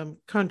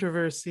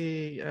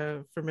controversy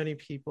for many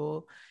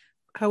people.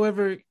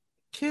 However,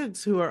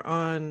 kids who are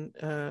on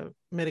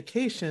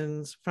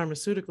medications,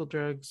 pharmaceutical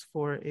drugs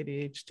for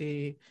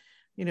ADHD,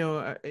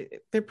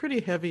 they're pretty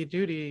heavy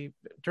duty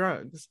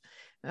drugs.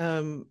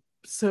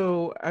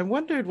 So I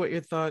wondered what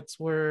your thoughts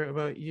were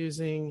about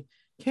using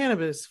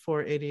cannabis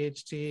for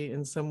ADHD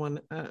in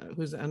someone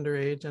who's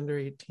underage, under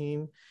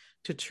 18,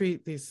 to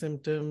treat these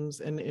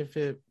symptoms, and if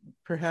it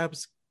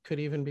perhaps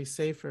could even be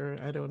safer.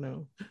 I don't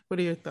know. What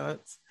are your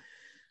thoughts?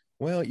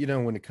 Well,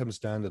 when it comes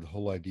down to the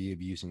whole idea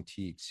of using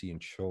THC in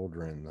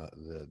children,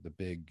 the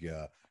big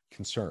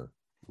concern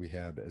we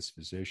have as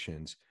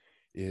physicians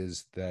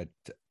is that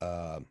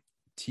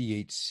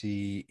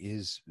THC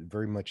is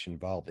very much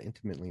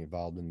intimately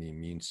involved in the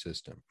immune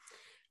system.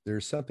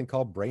 There's something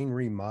called brain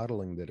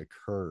remodeling that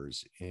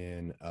occurs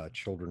in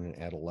children and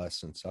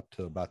adolescents up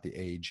to about the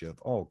age of,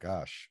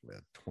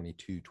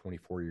 22,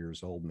 24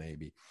 years old,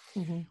 maybe,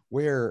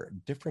 where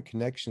different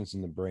connections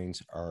in the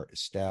brains are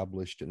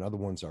established and other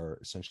ones are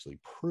essentially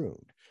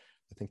pruned.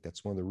 I think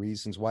that's one of the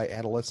reasons why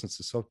adolescence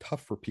is so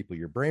tough for people.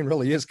 Your brain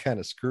really is kind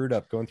of screwed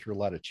up, going through a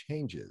lot of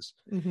changes.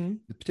 The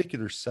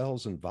particular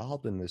cells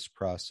involved in this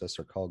process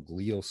are called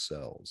glial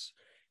cells.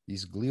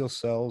 These glial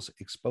cells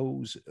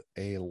expose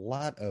a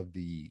lot of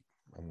I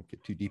won't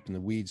get too deep in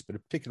the weeds, but a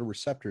particular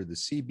receptor,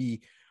 the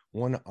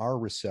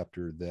CB1R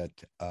receptor,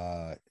 that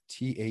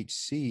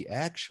THC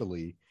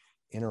actually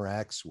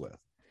interacts with.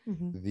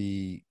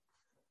 The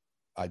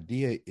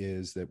idea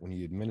is that when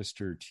you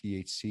administer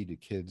THC to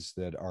kids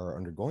that are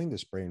undergoing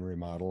this brain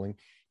remodeling,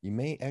 you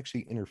may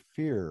actually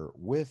interfere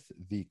with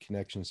the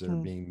connections that are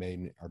being made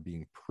and are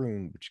being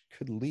pruned, which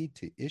could lead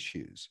to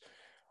issues.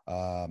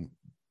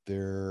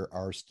 There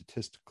are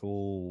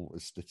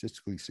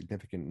statistically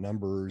significant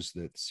numbers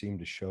that seem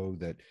to show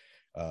that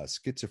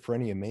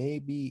schizophrenia may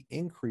be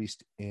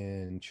increased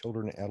in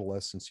children and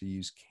adolescents who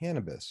use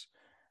cannabis.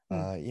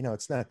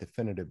 It's not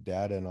definitive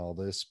data and all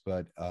this,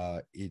 but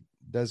it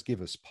does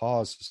give us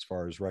pause as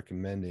far as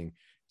recommending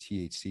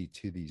THC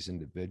to these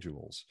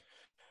individuals.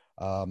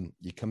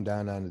 You come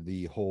down onto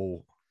the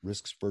whole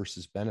risks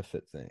versus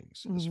benefit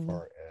things as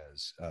far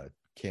as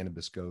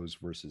cannabis goes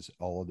versus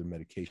all other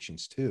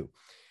medications too.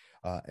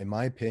 In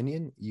my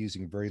opinion,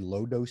 using very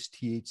low dose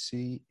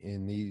THC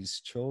in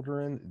these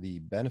children, the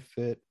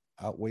benefit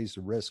outweighs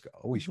the risk.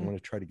 Always you want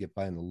to try to get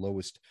by in the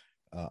lowest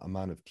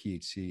amount of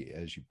THC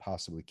as you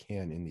possibly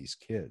can in these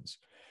kids.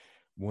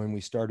 When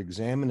we start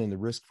examining the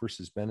risk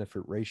versus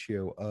benefit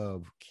ratio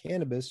of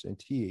cannabis and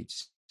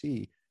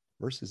THC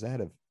versus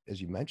that of,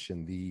 as you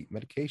mentioned, the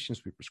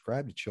medications we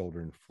prescribe to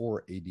children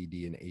for ADD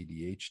and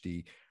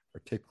ADHD,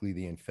 particularly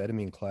the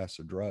amphetamine class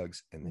of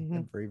drugs, and they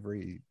have very,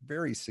 very,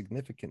 very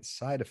significant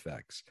side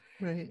effects.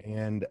 Right.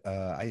 And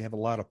I have a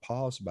lot of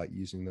pause about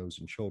using those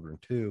in children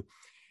too.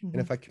 And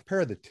if I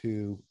compare the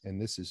two, and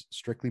this is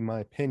strictly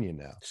my opinion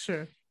now,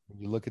 sure. When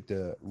you look at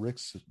the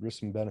risks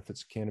and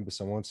benefits of cannabis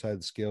on one side of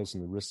the scales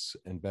and the risks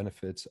and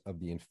benefits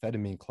of the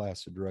amphetamine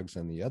class of drugs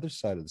on the other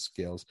side of the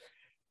scales,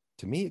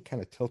 to me, it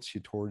kind of tilts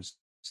you towards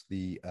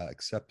the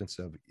acceptance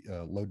of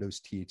low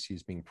dose THC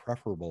as being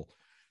preferable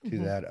to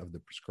that of the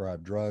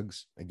prescribed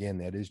drugs. Again,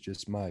 that is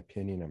just my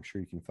opinion. I'm sure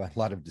you can find a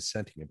lot of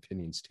dissenting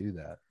opinions to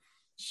that.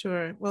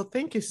 Sure. Well,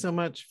 thank you so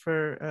much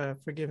for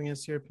giving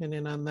us your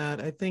opinion on that.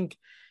 I think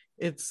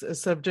it's a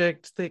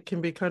subject that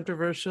can be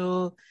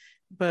controversial,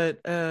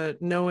 but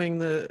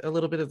knowing a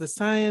little bit of the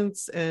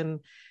science, and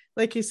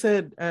like you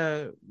said,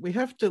 we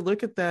have to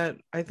look at that,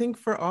 I think,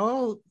 for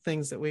all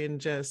things that we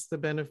ingest, the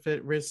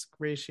benefit risk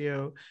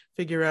ratio,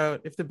 figure out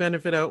if the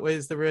benefit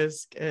outweighs the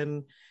risk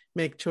and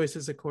make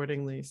choices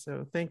accordingly.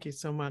 So thank you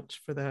so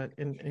much for that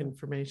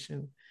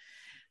information.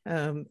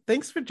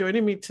 Thanks for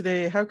joining me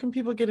today. How can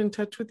people get in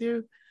touch with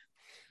you?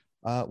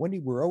 Wendy,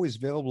 we're always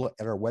available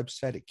at our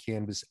website at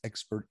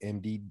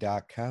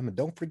canvasexpertmd.com. And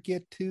don't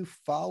forget to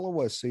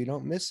follow us so you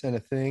don't miss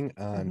anything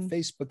on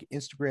Facebook,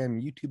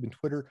 Instagram, YouTube, and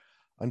Twitter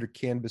under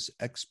Canvas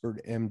Expert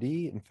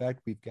MD. In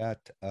fact, we've got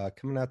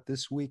coming out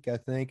this week, I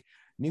think,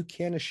 new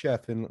Canna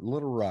chef in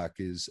Little Rock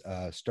is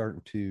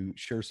starting to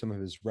share some of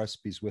his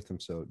recipes with them.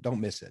 So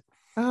don't miss it.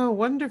 Oh,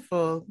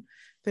 wonderful.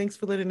 Thanks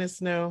for letting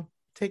us know.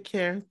 Take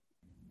care.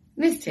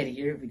 Miss Teddy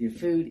here with your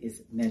Food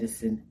is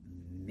Medicine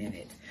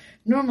Minute.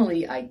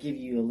 Normally, I give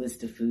you a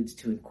list of foods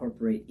to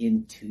incorporate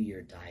into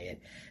your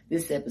diet.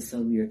 This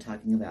episode, we are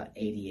talking about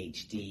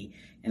ADHD,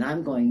 and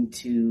I'm going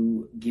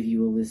to give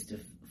you a list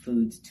of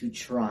foods to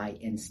try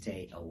and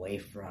stay away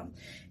from.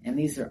 And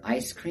these are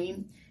ice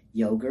cream,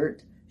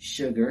 yogurt,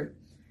 sugar,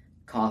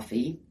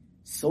 coffee,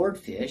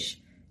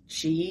 swordfish,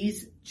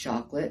 cheese,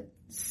 chocolate,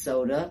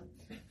 soda,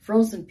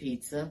 frozen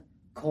pizza,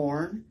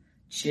 corn,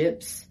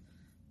 chips,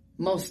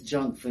 most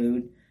junk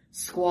food,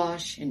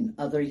 squash and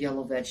other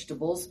yellow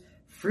vegetables,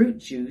 fruit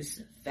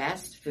juice,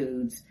 fast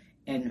foods,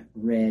 and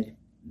red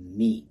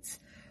meats.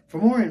 For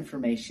more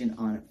information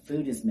on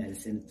Food is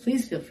Medicine,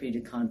 please feel free to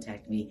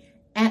contact me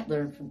at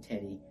Learn from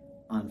Teddy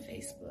on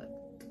Facebook.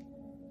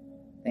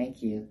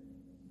 Thank you.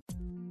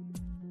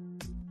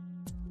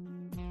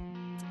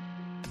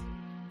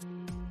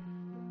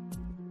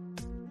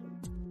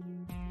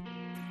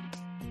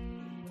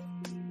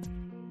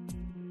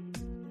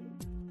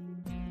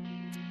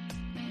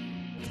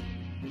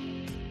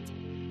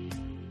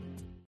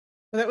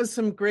 Well, that was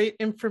some great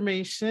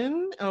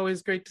information.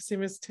 Always great to see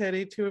Miss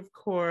Teddy too, of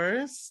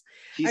course.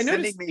 She's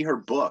sending me her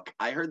book.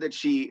 I heard that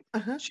she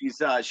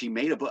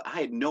made a book. I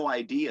had no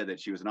idea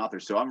that she was an author,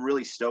 so I'm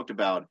really stoked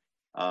about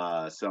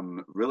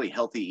some really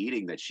healthy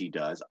eating that she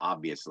does.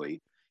 Obviously,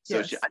 so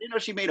Yes. I didn't know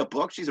she made a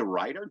book. She's a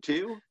writer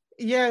too.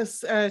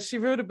 Yes, she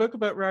wrote a book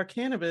about raw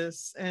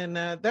cannabis, and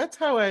that's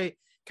how I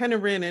kind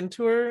of ran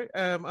into her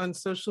on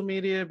social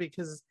media,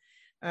 because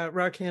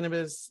raw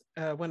cannabis,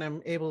 when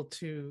I'm able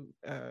to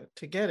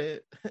get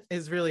it,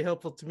 is really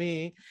helpful to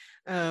me.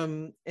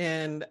 And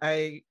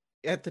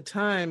at the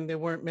time, there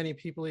weren't many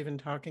people even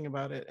talking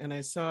about it, and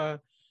I saw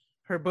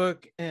her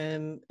book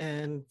and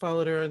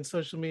followed her on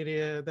social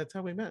media. That's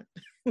how we met.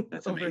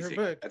 That's over amazing. her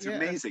book. That's Yeah.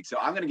 amazing. So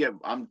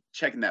I'm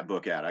checking that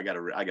book out. I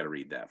gotta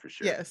read that for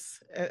sure. Yes,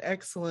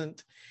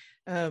 excellent.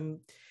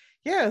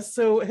 Yeah.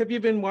 So, have you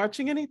been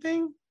watching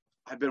anything?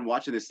 I've been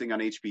watching this thing on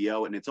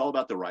HBO, and it's all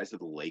about the rise of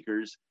the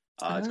Lakers.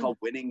 It's called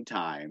Winning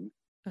Time,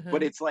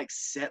 but it's like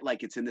set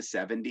like it's in the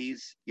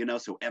 70s,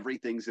 so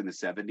everything's in the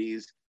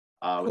 70s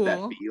with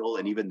that feel,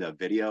 and even the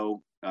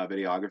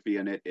videography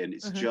in it, and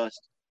it's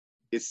just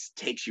it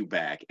takes you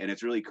back, and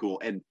it's really cool.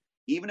 And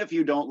even if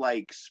you don't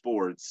like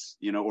sports,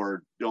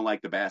 or don't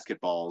like the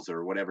basketballs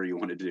or whatever you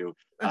want to do,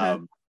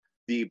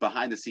 the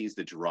behind the scenes,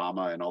 the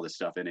drama and all the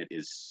stuff in it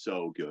is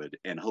so good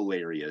and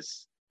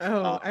hilarious.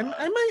 I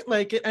might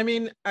like it. I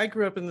mean, I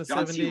grew up in the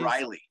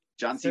 70s.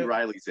 John C.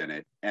 Reilly's in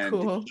it, and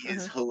he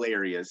is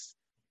hilarious.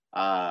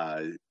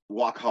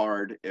 Walk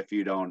Hard, if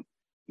you don't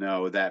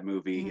know that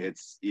movie,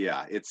 it's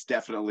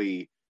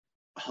definitely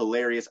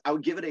hilarious. I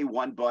would give it a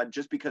 1 bud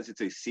just because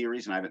it's a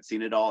series and I haven't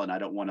seen it all, and I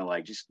don't want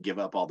to just give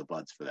up all the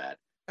buds for that.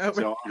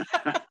 So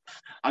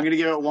I'm gonna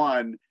give it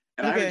 1.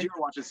 And I heard you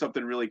were watching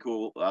something really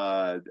cool.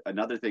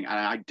 Another thing,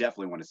 I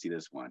definitely want to see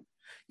this one.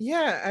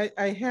 Yeah,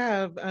 I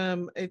have.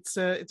 It's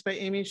by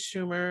Amy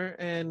Schumer,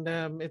 and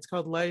it's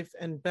called Life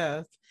and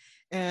Beth.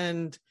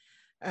 And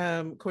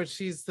of course,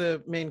 she's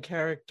the main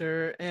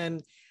character.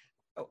 And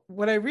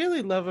what I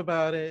really love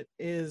about it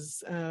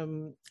is,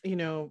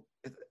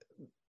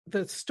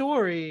 the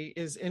story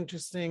is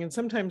interesting and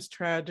sometimes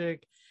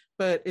tragic,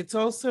 but it's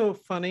also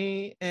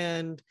funny,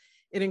 and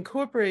it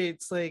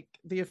incorporates the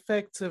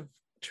effects of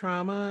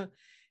trauma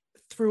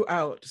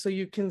throughout. So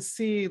you can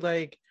see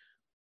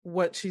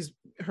what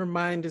her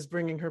mind is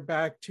bringing her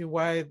back to,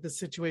 why the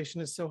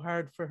situation is so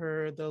hard for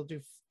her. They'll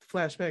do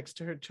flashbacks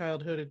to her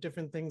childhood of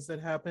different things that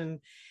happened.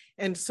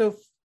 And so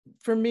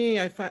for me,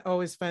 I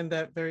always find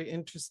that very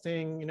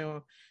interesting.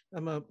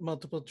 I'm a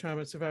multiple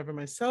trauma survivor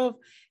myself.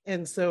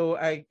 And so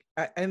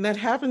and that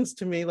happens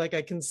to me.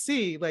 I can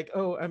see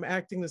oh, I'm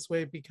acting this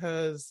way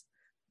because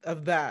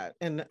of that,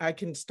 and I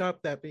can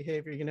stop that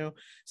behavior,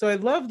 so I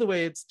love the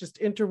way it's just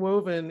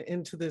interwoven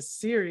into this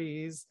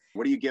series.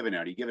 What are you giving it?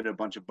 Are you giving it a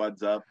bunch of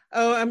buds up?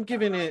 Oh, I'm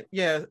giving it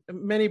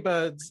many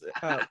buds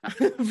up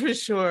for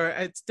sure.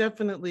 It's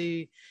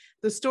definitely,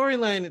 the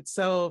storyline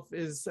itself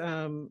is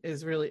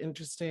really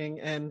interesting,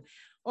 and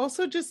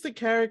also just the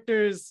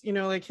characters,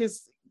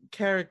 his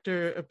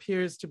character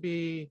appears to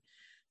be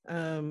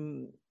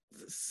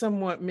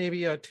somewhat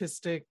maybe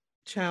autistic,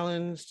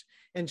 challenged,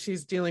 and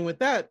she's dealing with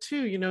that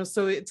too,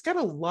 so it's got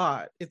a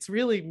lot. It's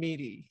really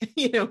meaty.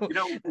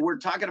 We're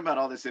talking about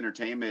all this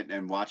entertainment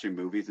and watching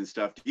movies and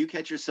stuff. Do you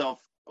catch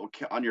yourself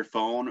on your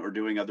phone or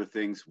doing other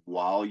things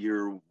while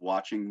you're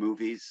watching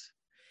movies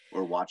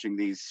or watching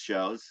these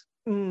shows?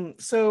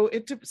 So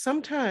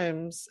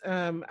sometimes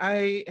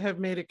I have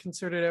made a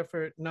concerted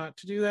effort not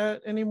to do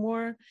that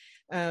anymore.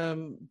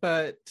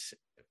 But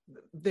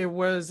there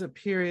was a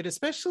period,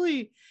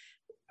 especially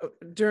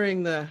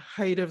during the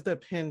height of the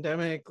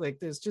pandemic, like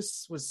there's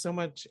just was so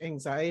much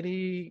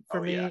anxiety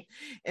for me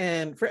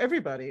and for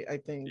everybody. I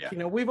think,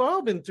 we've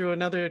all been through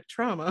another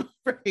trauma,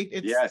 right?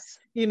 Yes.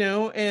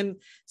 And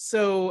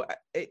so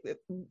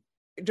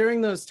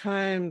during those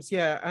times,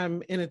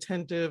 I'm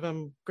inattentive.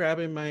 I'm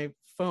grabbing my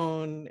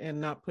phone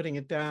and not putting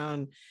it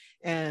down.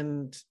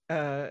 And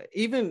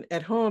even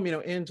at home,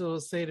 Angela will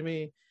say to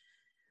me,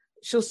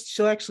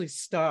 she'll actually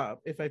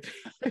stop if I pay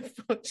my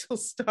phone. She'll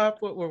stop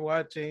what we're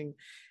watching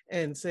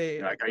and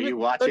say, like, are you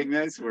watching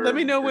this? Let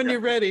me know when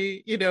you're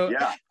ready.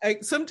 Yeah.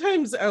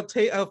 Sometimes I'll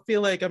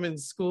feel like I'm in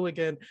school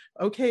again.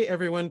 Okay,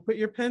 everyone, put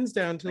your pens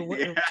down till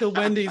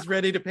Wendy's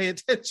ready to pay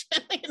attention.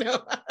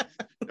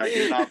 Like,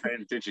 you're not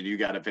paying attention. You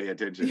got to pay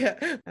attention.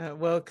 Yeah.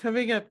 Well,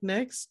 coming up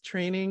next,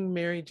 training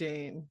Mary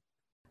Jane.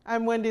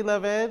 I'm Wendy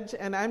Lovedge,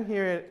 and I'm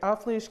here at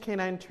Off Leash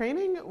Canine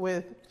Training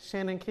with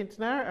Shannon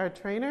Quintanar, our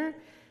trainer,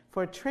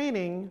 for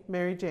training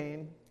Mary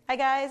Jane. Hi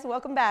guys,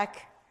 welcome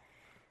back.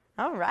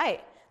 All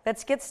right,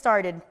 let's get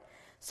started.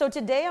 So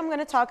today I'm going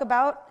to talk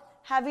about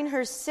having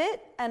her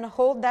sit and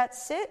hold that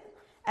sit,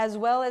 as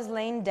well as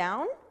laying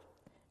down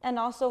and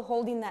also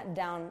holding that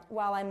down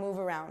while I move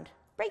around.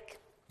 Break.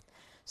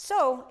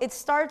 So it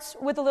starts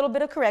with a little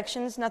bit of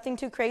corrections, nothing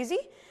too crazy,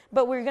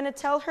 but we're going to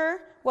tell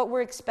her what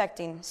we're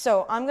expecting.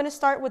 So I'm going to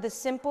start with a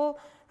simple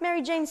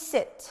Mary Jane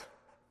sit.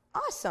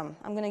 Awesome.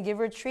 I'm going to give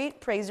her a treat,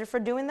 praise her for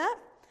doing that.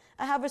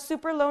 I have a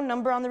super low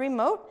number on the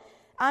remote.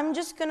 I'm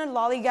just going to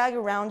lollygag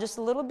around just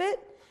a little bit,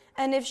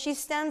 and if she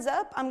stands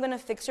up, I'm going to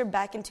fix her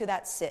back into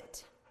that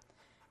sit.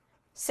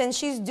 Since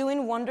she's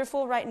doing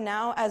wonderful right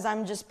now as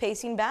I'm just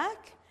pacing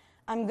back,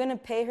 I'm going to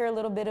pay her a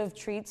little bit of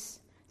treats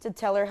to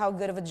tell her how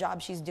good of a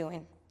job she's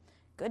doing.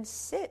 Good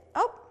sit.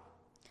 Oh,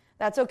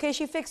 that's okay.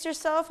 She fixed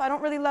herself. I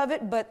don't really love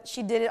it, but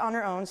she did it on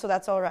her own, so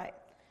that's all right.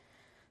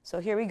 So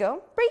here we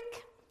go.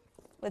 Break.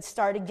 Let's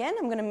start again.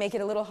 I'm going to make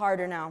it a little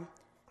harder now.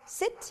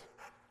 Sit.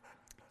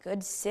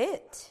 Good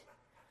sit.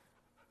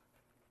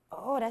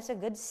 Oh, that's a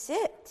good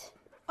sit.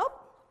 Oh.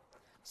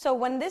 So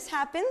when this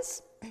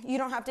happens, you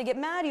don't have to get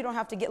mad. You don't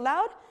have to get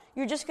loud.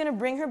 You're just going to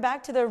bring her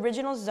back to the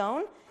original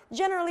zone,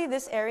 generally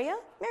this area.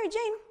 Mary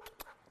Jane,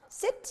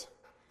 sit.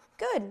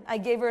 Good. I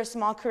gave her a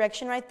small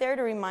correction right there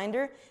to remind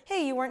her,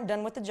 hey, you weren't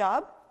done with the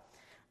job.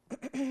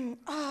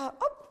 Oh.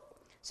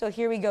 So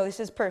here we go.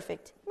 This is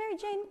perfect. Mary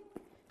Jane.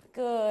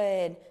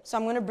 Good. So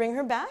I'm going to bring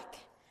her back.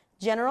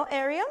 General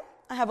area.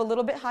 I have a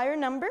little bit higher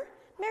number.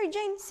 Mary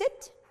Jane,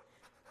 sit.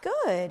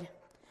 Good.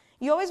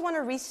 You always want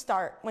to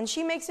restart. When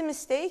she makes a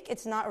mistake,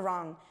 it's not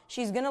wrong.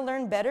 She's going to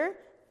learn better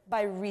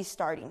by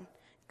restarting.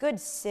 Good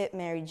sit,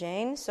 Mary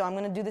Jane. So I'm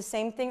going to do the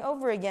same thing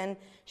over again.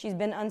 She's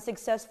been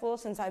unsuccessful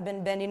since I've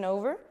been bending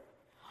over.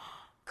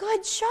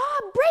 Good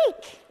job,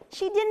 break.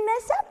 She didn't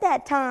mess up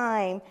that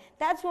time.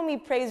 That's when we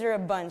praise her a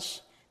bunch.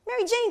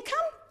 Mary Jane,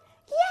 come.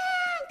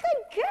 Yeah,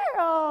 good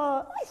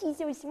girl. Oh, she's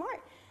so smart.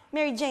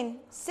 Mary Jane,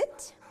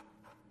 sit.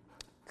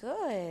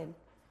 Good.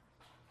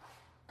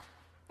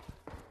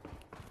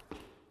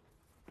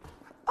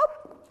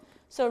 Oh,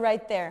 so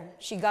right there,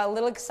 she got a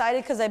little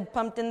excited because I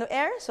pumped in the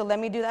air, so let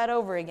me do that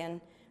over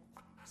again.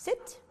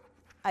 Sit.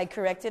 I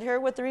corrected her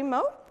with the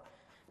remote.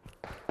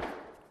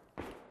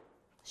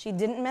 She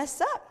didn't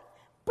mess up.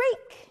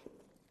 Break.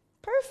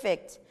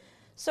 Perfect.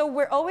 So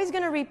we're always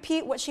going to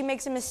repeat what she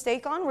makes a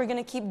mistake on. We're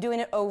going to keep doing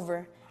it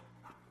over.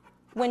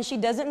 When she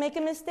doesn't make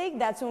a mistake,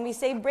 that's when we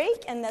say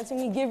break, and that's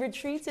when we give her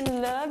treats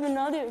and love and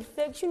all the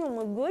affection. Oh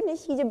my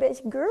goodness, she's the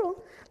best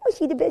girl. Oh,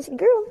 she's the best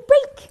girl.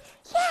 Break.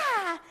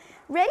 Yeah.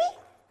 Ready?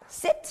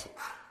 Sit.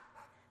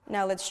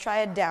 Now let's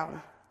try it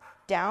down.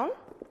 Down.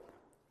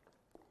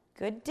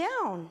 Good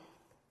down.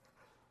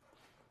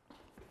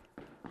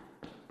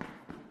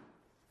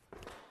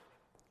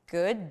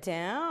 Good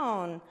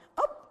down.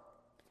 Up.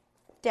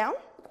 Down.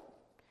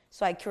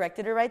 So I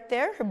corrected her right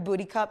there. Her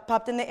booty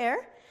popped in the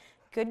air.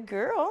 Good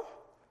girl.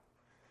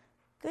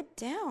 Good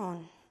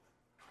down.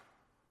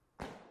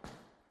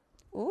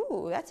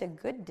 Ooh, that's a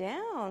good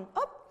down.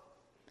 Up.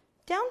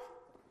 Down.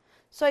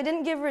 So I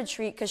didn't give her a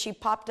treat because she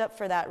popped up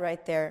for that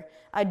right there.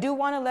 I do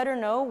want to let her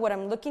know what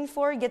I'm looking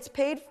for gets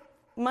paid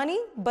money,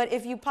 but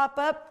if you pop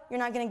up, you're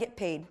not going to get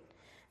paid.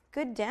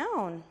 Good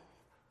down.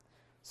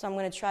 So I'm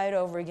going to try it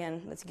over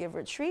again. Let's give her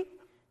a treat.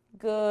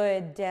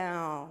 Good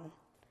down.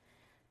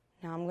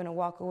 Now I'm going to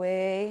walk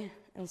away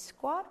and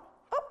squat.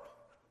 Up.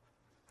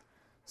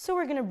 So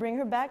we're going to bring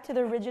her back to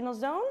the original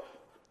zone.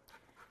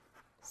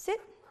 Sit.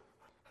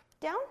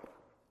 Down.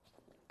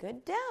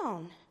 Good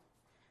down.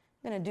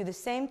 I'm going to do the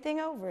same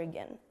thing over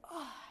again.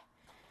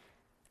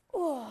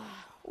 Oh.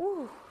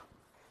 Ooh.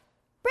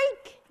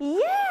 Break.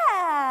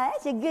 Yeah,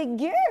 that's a good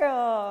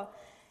girl.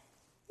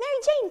 Mary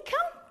Jane,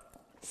 come.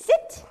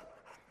 Sit.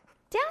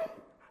 Down.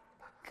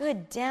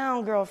 Good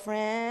down,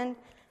 girlfriend.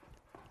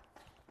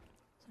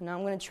 So now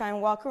I'm going to try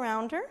and walk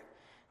around her.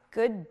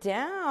 Good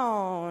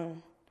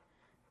down.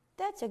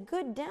 That's a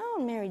good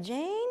down, Mary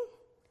Jane.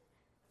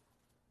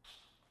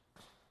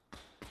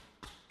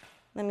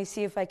 Let me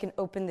see if I can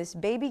open this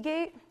baby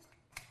gate.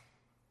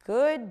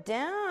 Good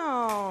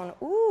down.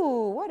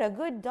 Ooh, what a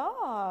good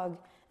dog.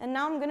 And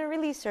now I'm going to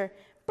release her.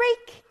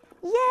 Break.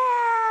 Yeah,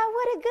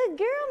 what a good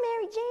girl,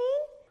 Mary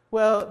Jane.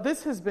 Well,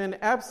 this has been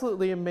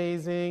absolutely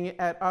amazing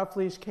at Off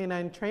Leash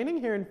Canine Training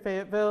here in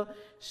Fayetteville.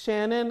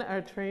 Shannon, our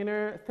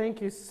trainer,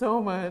 thank you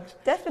so much.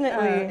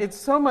 Definitely. It's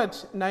so much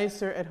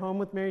nicer at home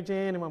with Mary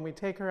Jane, and when we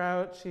take her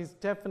out, she's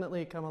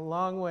definitely come a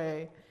long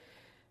way.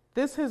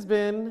 This has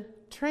been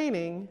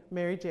Training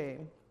Mary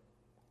Jane.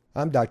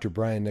 I'm Dr.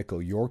 Brian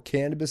Nickel, your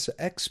cannabis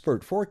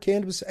expert for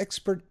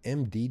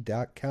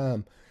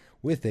CannabisExpertMD.com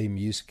with a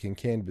music and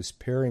cannabis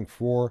pairing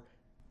for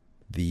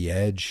The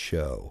Edge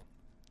Show.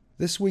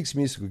 This week's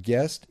musical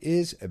guest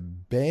is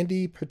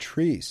Bandy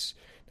Patrice.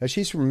 Now,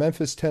 she's from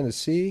Memphis,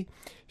 Tennessee.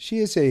 She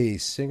is a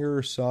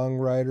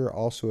singer-songwriter,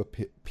 also a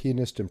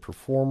pianist and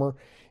performer,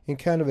 in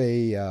kind of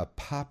a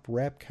pop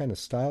rap kind of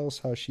style is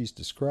how she's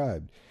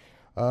described.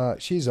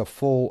 She's a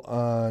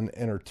full-on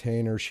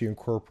entertainer. She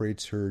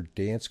incorporates her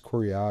dance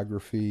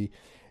choreography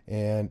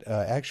and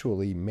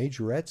actually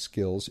majorette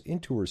skills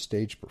into her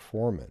stage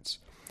performance.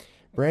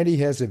 Brandy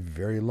has a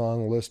very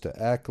long list of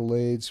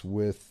accolades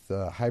with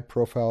high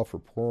profile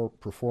for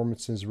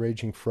performances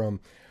ranging from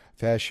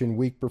Fashion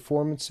Week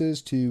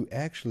performances to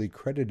actually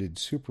credited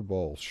Super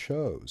Bowl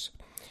shows.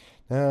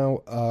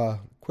 Now, a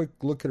quick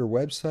look at her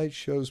website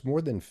shows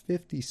more than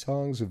 50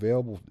 songs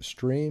available to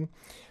stream.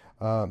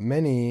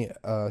 Many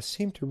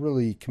seem to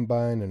really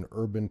combine an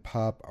urban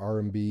pop,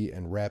 R&B,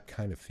 and rap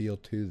kind of feel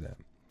to them.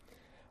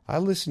 I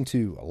listened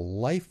to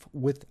Life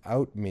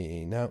Without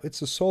Me. Now,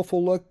 it's a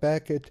soulful look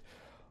back at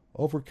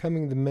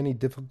overcoming the many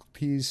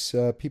difficulties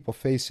people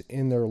face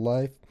in their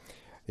life.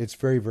 It's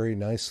very, very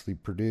nicely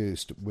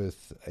produced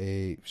with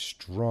a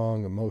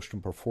strong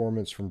emotional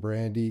performance from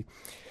Brandy.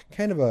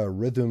 Kind of a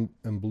rhythm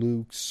and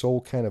blues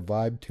soul kind of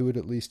vibe to it,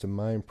 at least in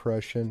my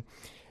impression.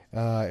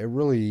 It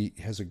really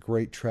has a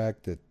great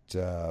track that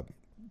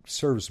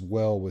serves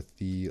well with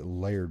the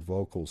layered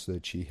vocals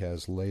that she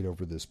has laid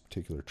over this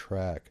particular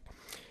track.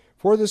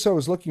 For this, I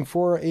was looking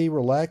for a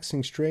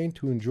relaxing strain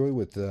to enjoy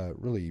with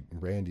really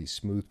Brandy's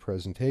smooth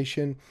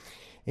presentation,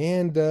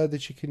 and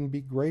that you can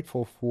be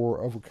grateful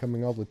for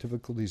overcoming all the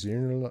difficulties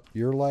in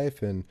your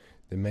life and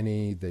the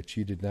many that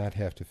you did not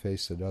have to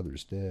face that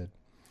others did.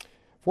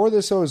 For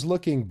this, I was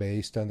looking,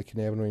 based on the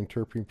cannabinoid and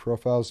terpene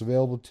profiles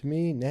available to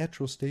me,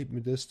 natural state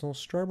medicinal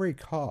strawberry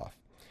cough.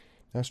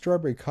 Now,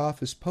 strawberry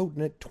cough is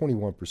potent at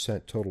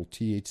 21% total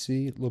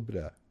THC. A little bit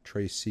of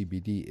trace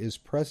CBD is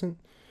present.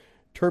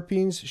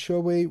 Terpenes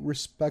show a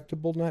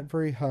respectable, not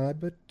very high,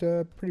 but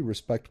pretty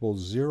respectable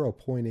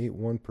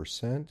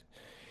 0.81%.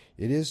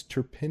 It is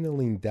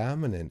terpinolene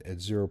dominant at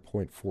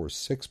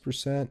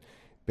 0.46%.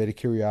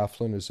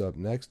 Beta-caryophyllene is up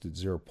next at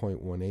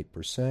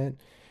 0.18%.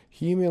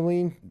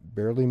 Humulene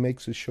barely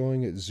makes a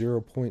showing at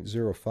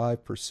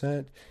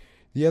 0.05%.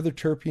 The other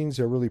terpenes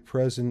are really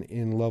present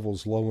in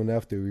levels low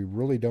enough that we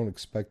really don't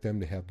expect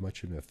them to have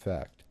much of an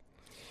effect.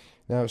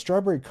 Now,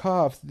 strawberry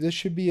cough, this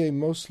should be a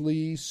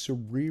mostly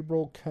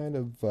cerebral kind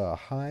of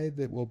high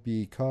that will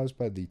be caused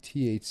by the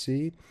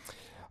THC.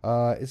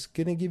 It's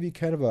going to give you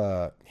kind of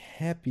a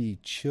happy,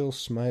 chill,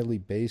 smiley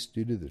base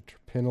due to the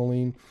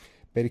terpinolene.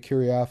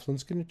 Beta-caryophyllene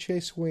is going to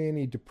chase away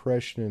any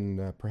depression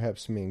and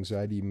perhaps some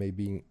anxiety you may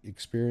be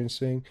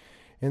experiencing.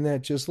 And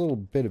that just little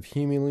bit of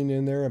humulene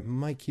in there, it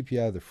might keep you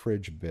out of the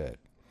fridge a bit.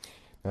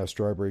 Now,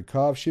 strawberry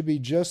cough should be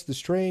just the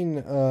strain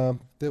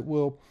that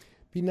will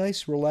be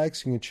nice,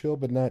 relaxing, and chill,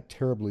 but not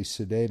terribly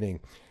sedating.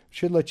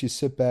 Should let you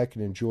sit back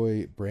and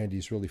enjoy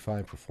Brandy's really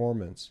fine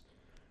performance.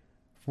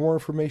 For more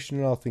information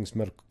on all things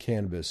medical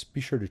cannabis,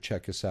 be sure to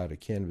check us out at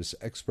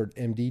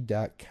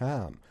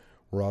CannabisExpertMD.com.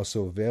 We're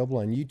also available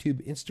on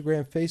YouTube,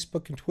 Instagram,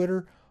 Facebook, and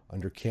Twitter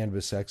under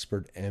Cannabis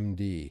Expert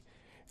MD.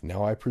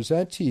 Now I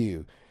present to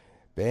you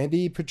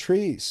Bandy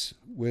Patrice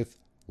with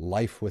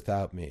Life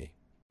Without Me.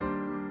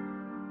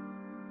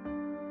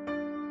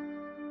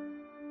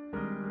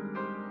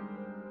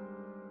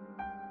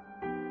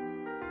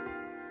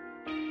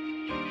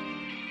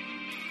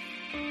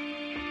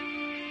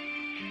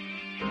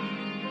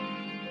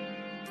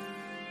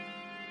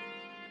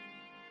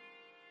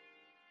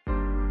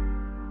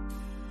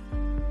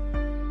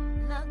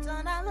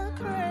 Don't I look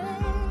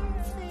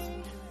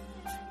crazy?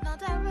 No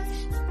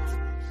direction,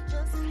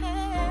 just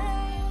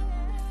hey.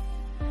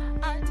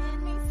 I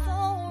did me so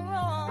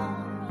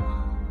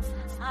wrong.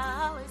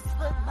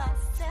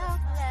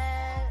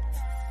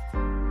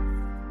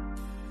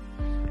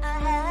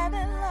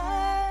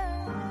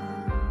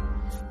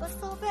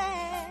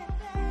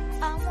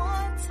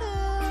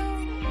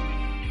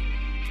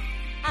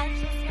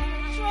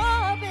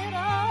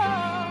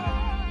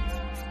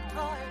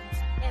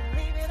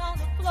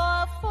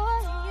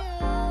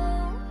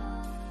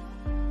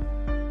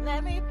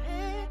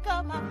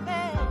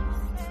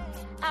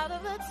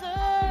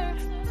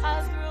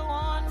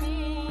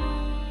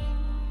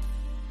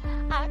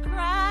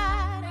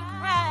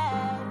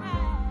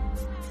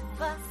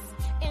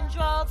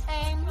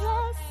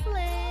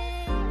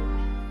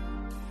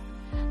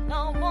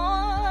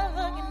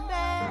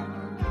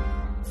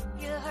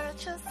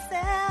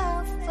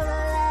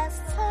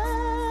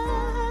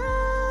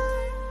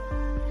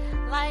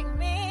 like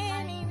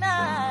many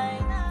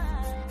nights.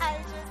 I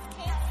just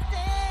can't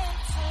stand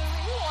to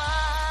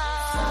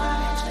rewind. So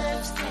I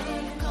just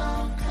keep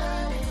on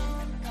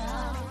cutting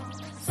down.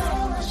 So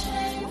much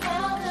shame,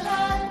 how could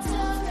I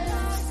do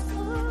this?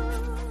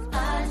 I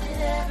did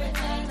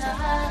everything to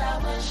hide, I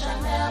wish I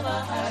never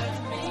hurt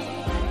me.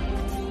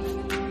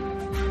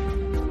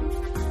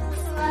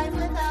 It's life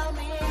without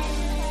me.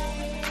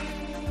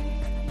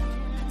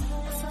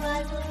 It's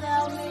life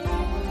without me.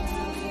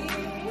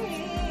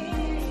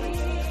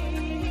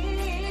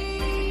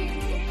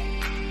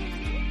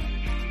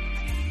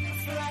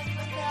 It's life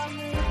without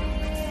me.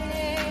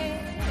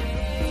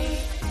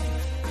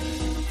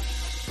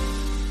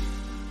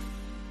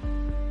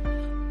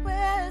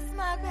 Where's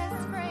my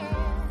best friend?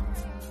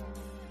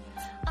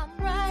 I'm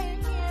right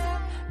here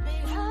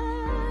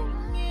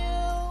behind you.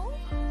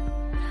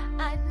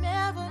 I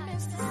never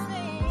missed a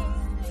thing,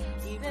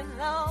 even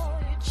though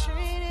you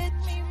treated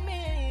me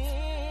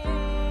mean.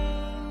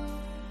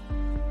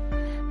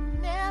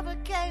 Never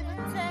gave a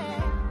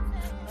damn,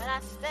 but I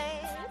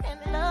stayed and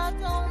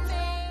loved on me.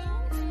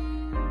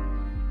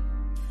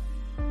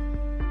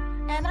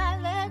 And I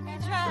let me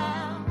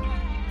drown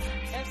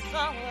in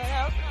someone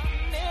else's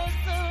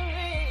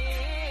misery.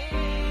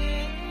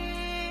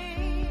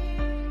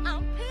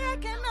 I'm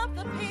picking up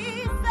the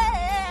pieces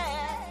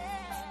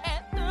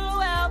and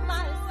throughout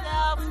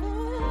myself.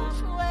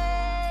 Which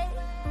way?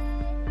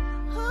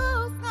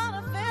 Who's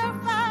gonna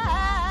verify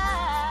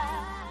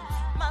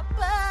my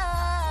body?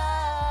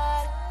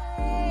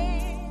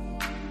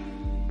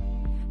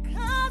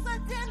 'Cause I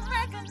didn't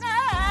recognize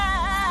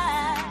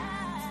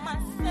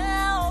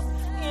myself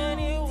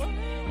anyway.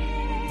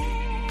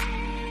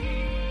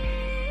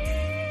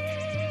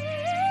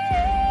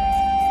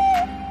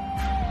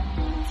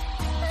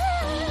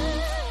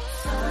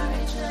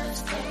 Sorry,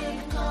 just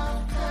keep on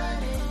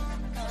cutting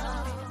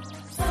down.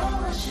 So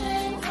much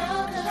shame, how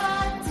could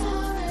I do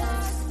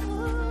this?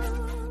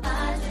 I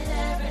did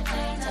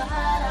everything to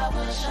hide, I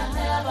wish I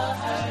never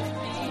hurt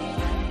me.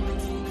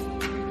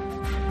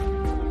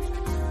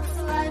 It's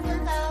life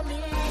without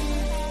me.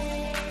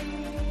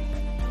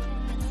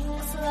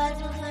 It's life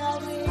without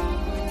me.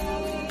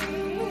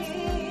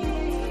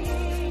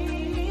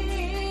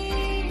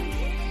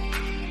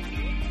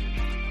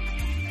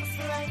 It's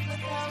life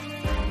without me.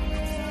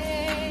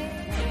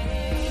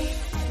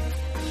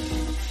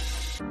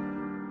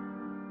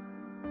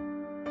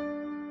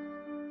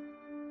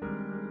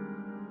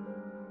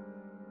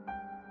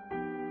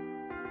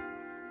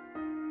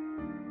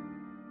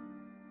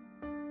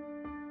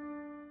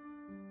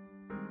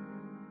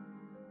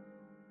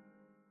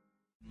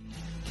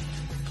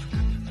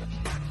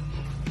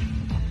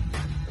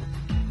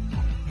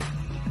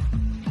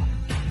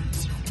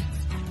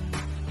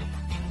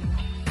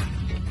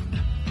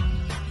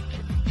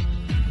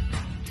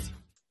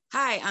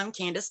 Hi, I'm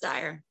Candace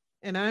Dyer,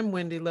 And I'm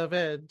Wendy Love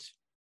Edge.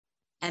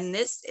 and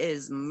this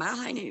is Mile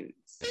High News.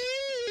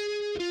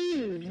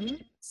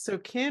 So,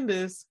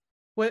 Candace,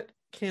 what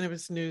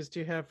cannabis news do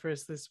you have for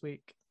us this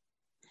week?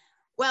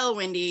 Well,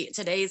 Wendy,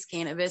 today's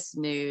cannabis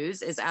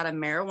news is out of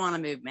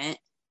marijuana movement.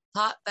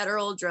 Top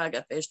federal drug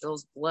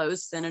officials blow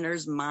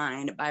senators'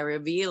 mind by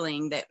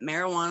revealing that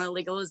marijuana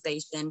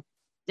legalization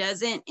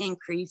doesn't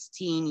increase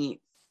teen use.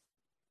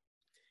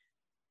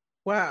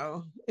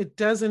 Wow, it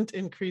doesn't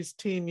increase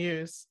teen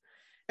use.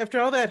 After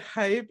all that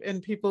hype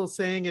and people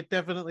saying it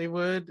definitely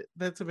would,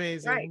 that's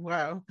amazing. Right.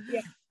 Wow.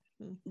 Yeah.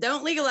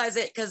 Don't legalize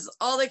it because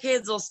all the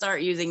kids will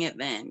start using it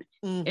then.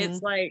 Mhm.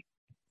 It's like,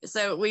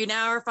 so we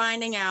now are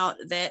finding out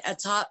that a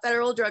top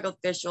federal drug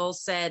official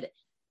said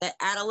that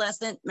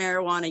adolescent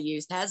marijuana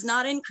use has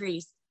not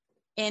increased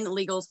in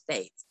legal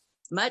states,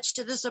 much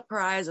to the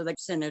surprise of the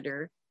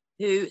senator,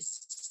 who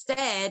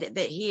said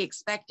that he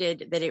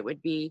expected that it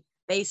would be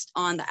based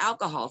on the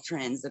alcohol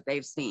trends that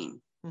they've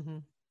seen.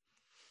 Mhm.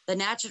 The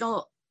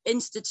National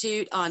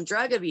Institute on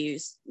Drug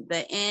Abuse,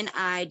 the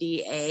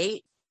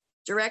NIDA,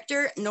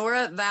 Director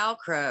Nora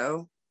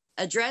Valcrow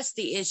addressed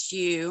the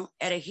issue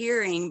at a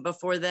hearing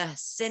before the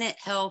Senate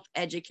Health,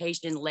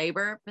 Education,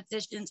 Labor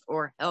Petitions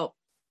or HELP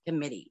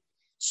Committee.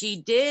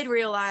 She did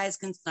realize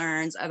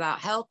concerns about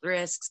health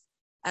risks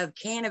of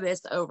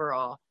cannabis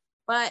overall,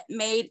 but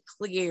made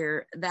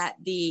clear that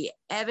the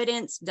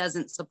evidence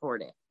doesn't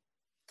support it.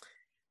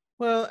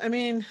 Well, I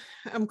mean,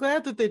 I'm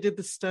glad that they did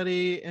the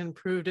study and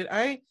proved it.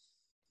 I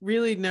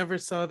really never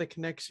saw the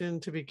connection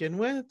to begin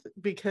with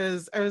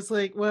because I was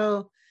like,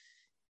 well,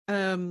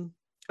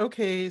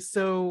 okay,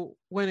 so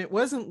when it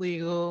wasn't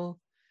legal,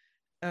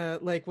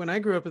 like when I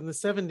grew up in the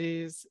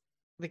 70s,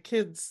 the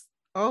kids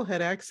all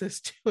had access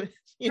to it,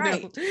 you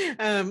Right.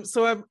 know.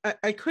 So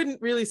I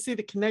couldn't really see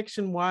the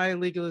connection why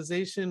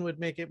legalization would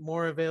make it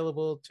more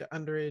available to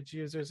underage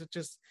users. It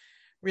just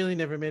really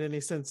never made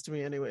any sense to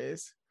me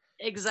anyways.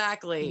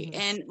 Exactly. Mhm.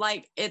 And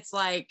like, it's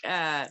like,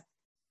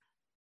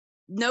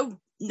 no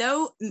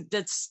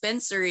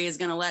dispensary is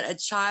going to let a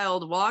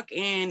child walk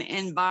in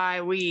and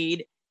buy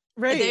weed.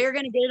 Right. They're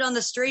going to get it on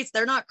the streets.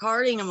 They're not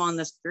carting them on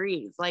the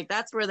streets. Like,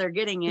 that's where they're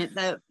getting it.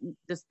 The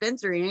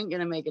dispensary ain't going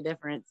to make a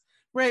difference.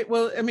 Right.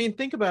 Well, I mean,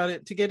 think about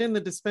it. To get in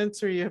the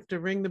dispensary, you have to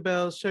ring the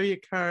bell, show your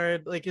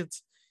card. Like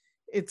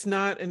it's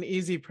not an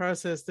easy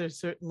process. They're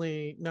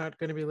certainly not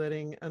going to be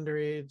letting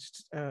underage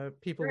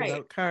people Right.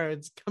 without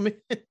cards come in.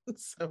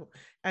 So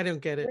I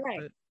don't get it.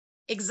 Right. But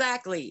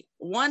Exactly.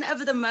 One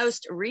of the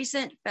most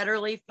recent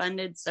federally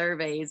funded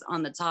surveys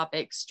on the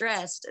topic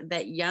stressed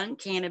that young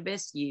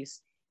cannabis use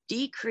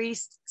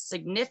decreased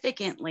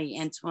significantly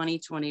in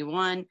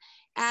 2021,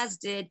 as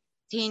did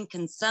teen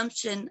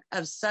consumption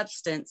of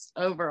substance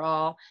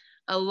overall,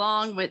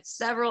 along with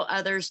several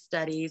other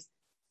studies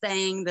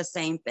saying the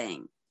same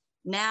thing.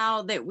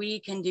 Now that we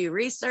can do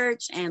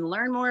research and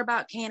learn more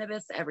about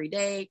cannabis every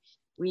day,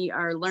 we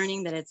are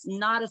learning that it's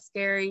not a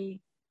scary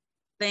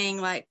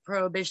thing like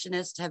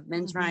prohibitionists have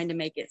been trying to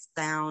make it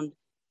sound.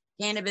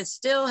 Cannabis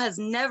still has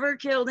never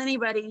killed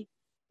anybody,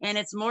 and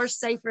it's more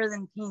safer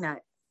than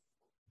peanuts.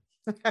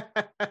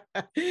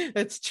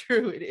 That's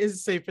true. It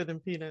is safer than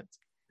peanuts.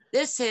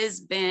 This has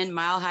been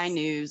Mile High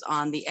News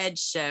on The Edge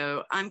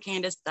Show. I'm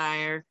Candace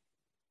Dyer.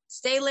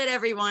 Stay lit,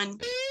 everyone.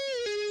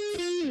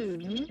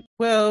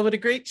 Well, what a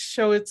great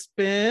show it's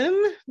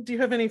been. Do you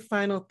have any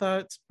final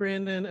thoughts,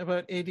 Brandon,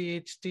 about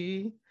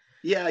ADHD?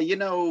 Yeah,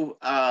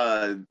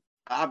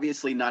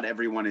 obviously not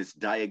everyone is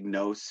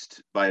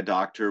diagnosed by a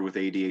doctor with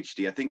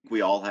ADHD. I think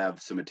we all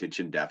have some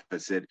attention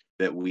deficit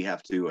that we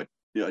have to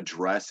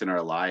address in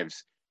our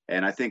lives.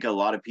 And I think a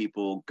lot of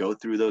people go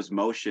through those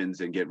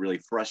motions and get really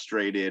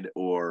frustrated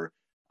or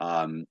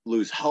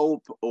lose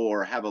hope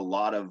or have a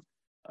lot of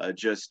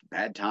just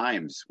bad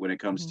times when it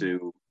comes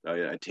to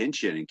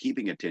attention and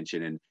keeping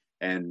attention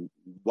and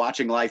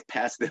watching life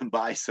pass them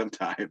by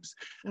sometimes,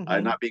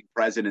 not being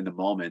present in the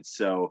moment.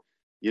 So,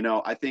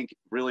 I think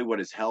really what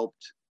has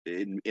helped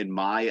in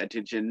my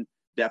attention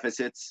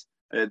deficits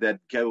that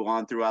go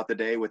on throughout the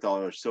day with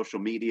all our social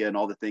media and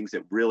all the things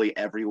that really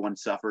everyone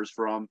suffers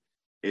from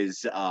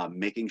is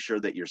making sure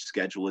that your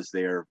schedule is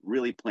there,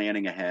 really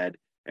planning ahead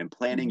and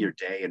planning your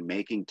day and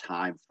making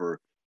time for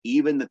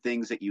even the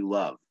things that you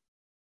love.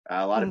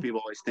 A lot of people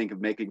always think of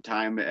making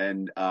time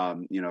and,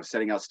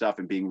 setting out stuff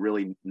and being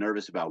really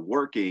nervous about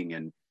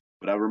working.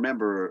 But I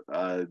remember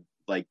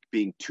like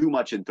being too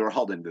much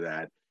enthralled into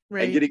that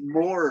and getting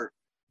more,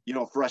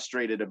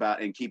 frustrated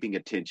about and keeping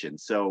attention.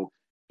 So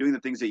doing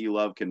the things that you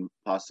love can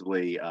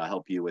possibly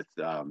help you with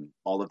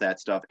all of that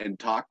stuff. And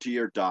talk to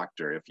your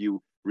doctor. If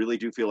you really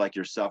do feel like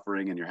you're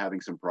suffering and you're having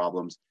some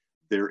problems,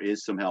 there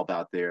is some help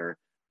out there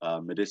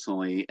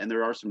medicinally, and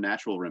there are some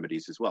natural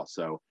remedies as well.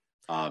 So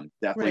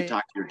definitely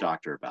talk to your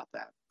doctor about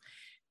that.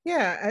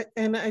 Yeah.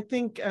 And I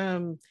think,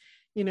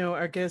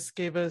 our guests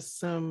gave us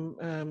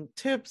some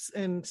tips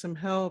and some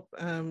help.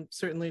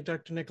 Certainly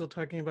Dr. Nickel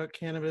talking about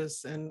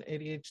cannabis and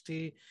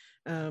ADHD,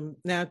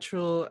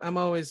 natural. I'm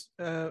always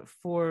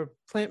for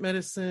plant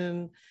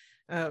medicine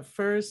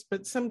first,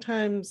 but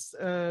sometimes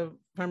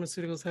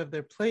pharmaceuticals have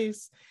their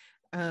place.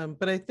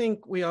 But I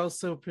think we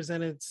also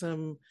presented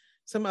some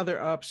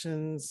other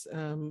options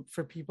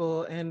for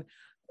people. And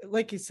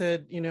like you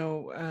said,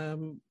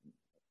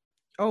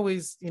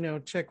 always,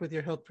 check with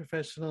your health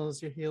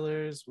professionals, your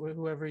healers,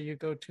 whoever you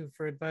go to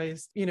for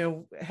advice.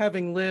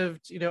 Having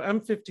lived,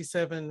 I'm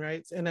 57,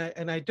 right?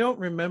 And I don't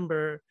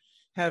remember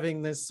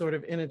having this sort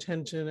of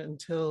inattention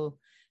until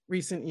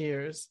recent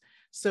years.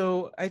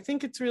 So I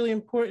think it's really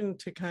important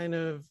to kind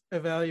of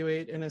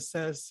evaluate and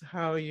assess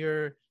how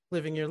you're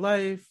living your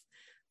life.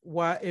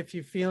 Why, if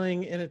you're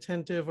feeling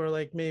inattentive or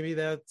like maybe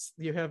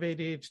you have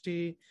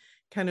ADHD,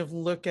 kind of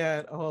look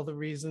at all the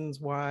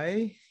reasons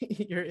why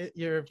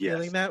you're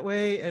feeling that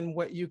way and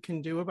what you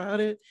can do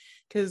about it.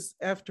 Because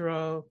after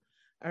all,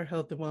 our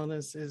health and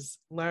wellness is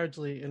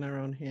largely in our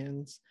own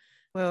hands.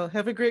 Well,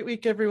 have a great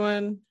week,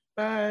 everyone.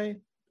 Bye.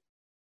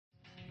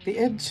 The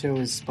Ed Show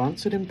is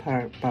sponsored in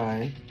part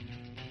by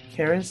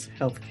Caris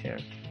Healthcare,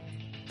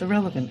 The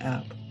Relevant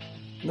App,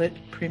 Lit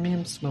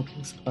Premium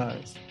Smoking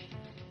Supplies,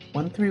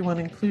 131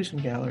 Inclusion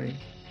Gallery,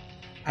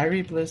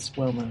 Irie Bliss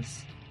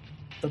Wellness,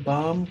 The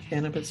Balm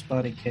Cannabis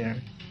Body Care,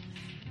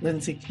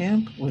 Lindsay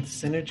Camp with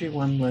Synergy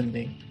One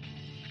Lending,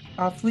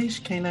 Off Leash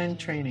Canine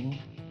Training,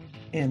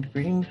 and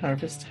Green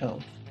Harvest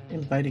Health,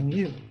 inviting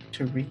you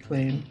to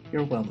reclaim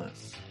your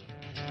wellness.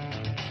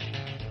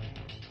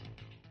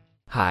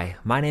 Hi,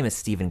 my name is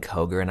Stephen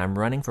Koger, and I'm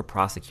running for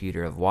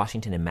prosecutor of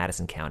Washington and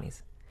Madison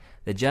counties.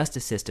 The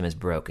justice system is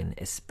broken,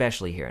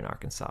 especially here in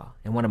Arkansas,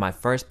 and one of my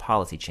first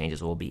policy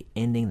changes will be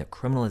ending the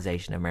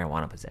criminalization of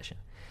marijuana possession.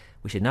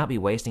 We should not be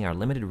wasting our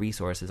limited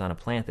resources on a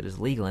plant that is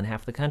legal in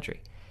half the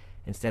country.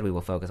 Instead, we will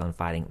focus on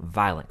fighting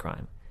violent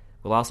crime.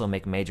 We'll also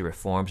make major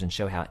reforms and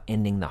show how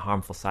ending the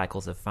harmful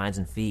cycles of fines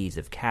and fees,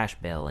 of cash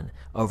bail, and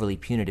overly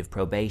punitive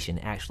probation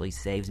actually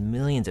saves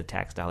millions of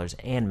tax dollars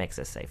and makes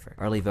us safer.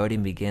 Early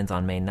voting begins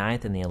on May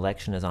 9th and the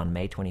election is on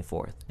May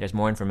 24th. There's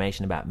more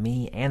information about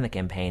me and the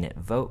campaign at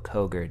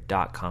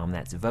votekoger.com.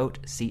 That's vote,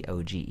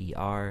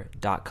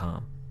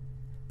 Coger.com.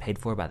 Paid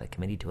for by the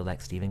Committee to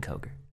Elect Stephen Koger.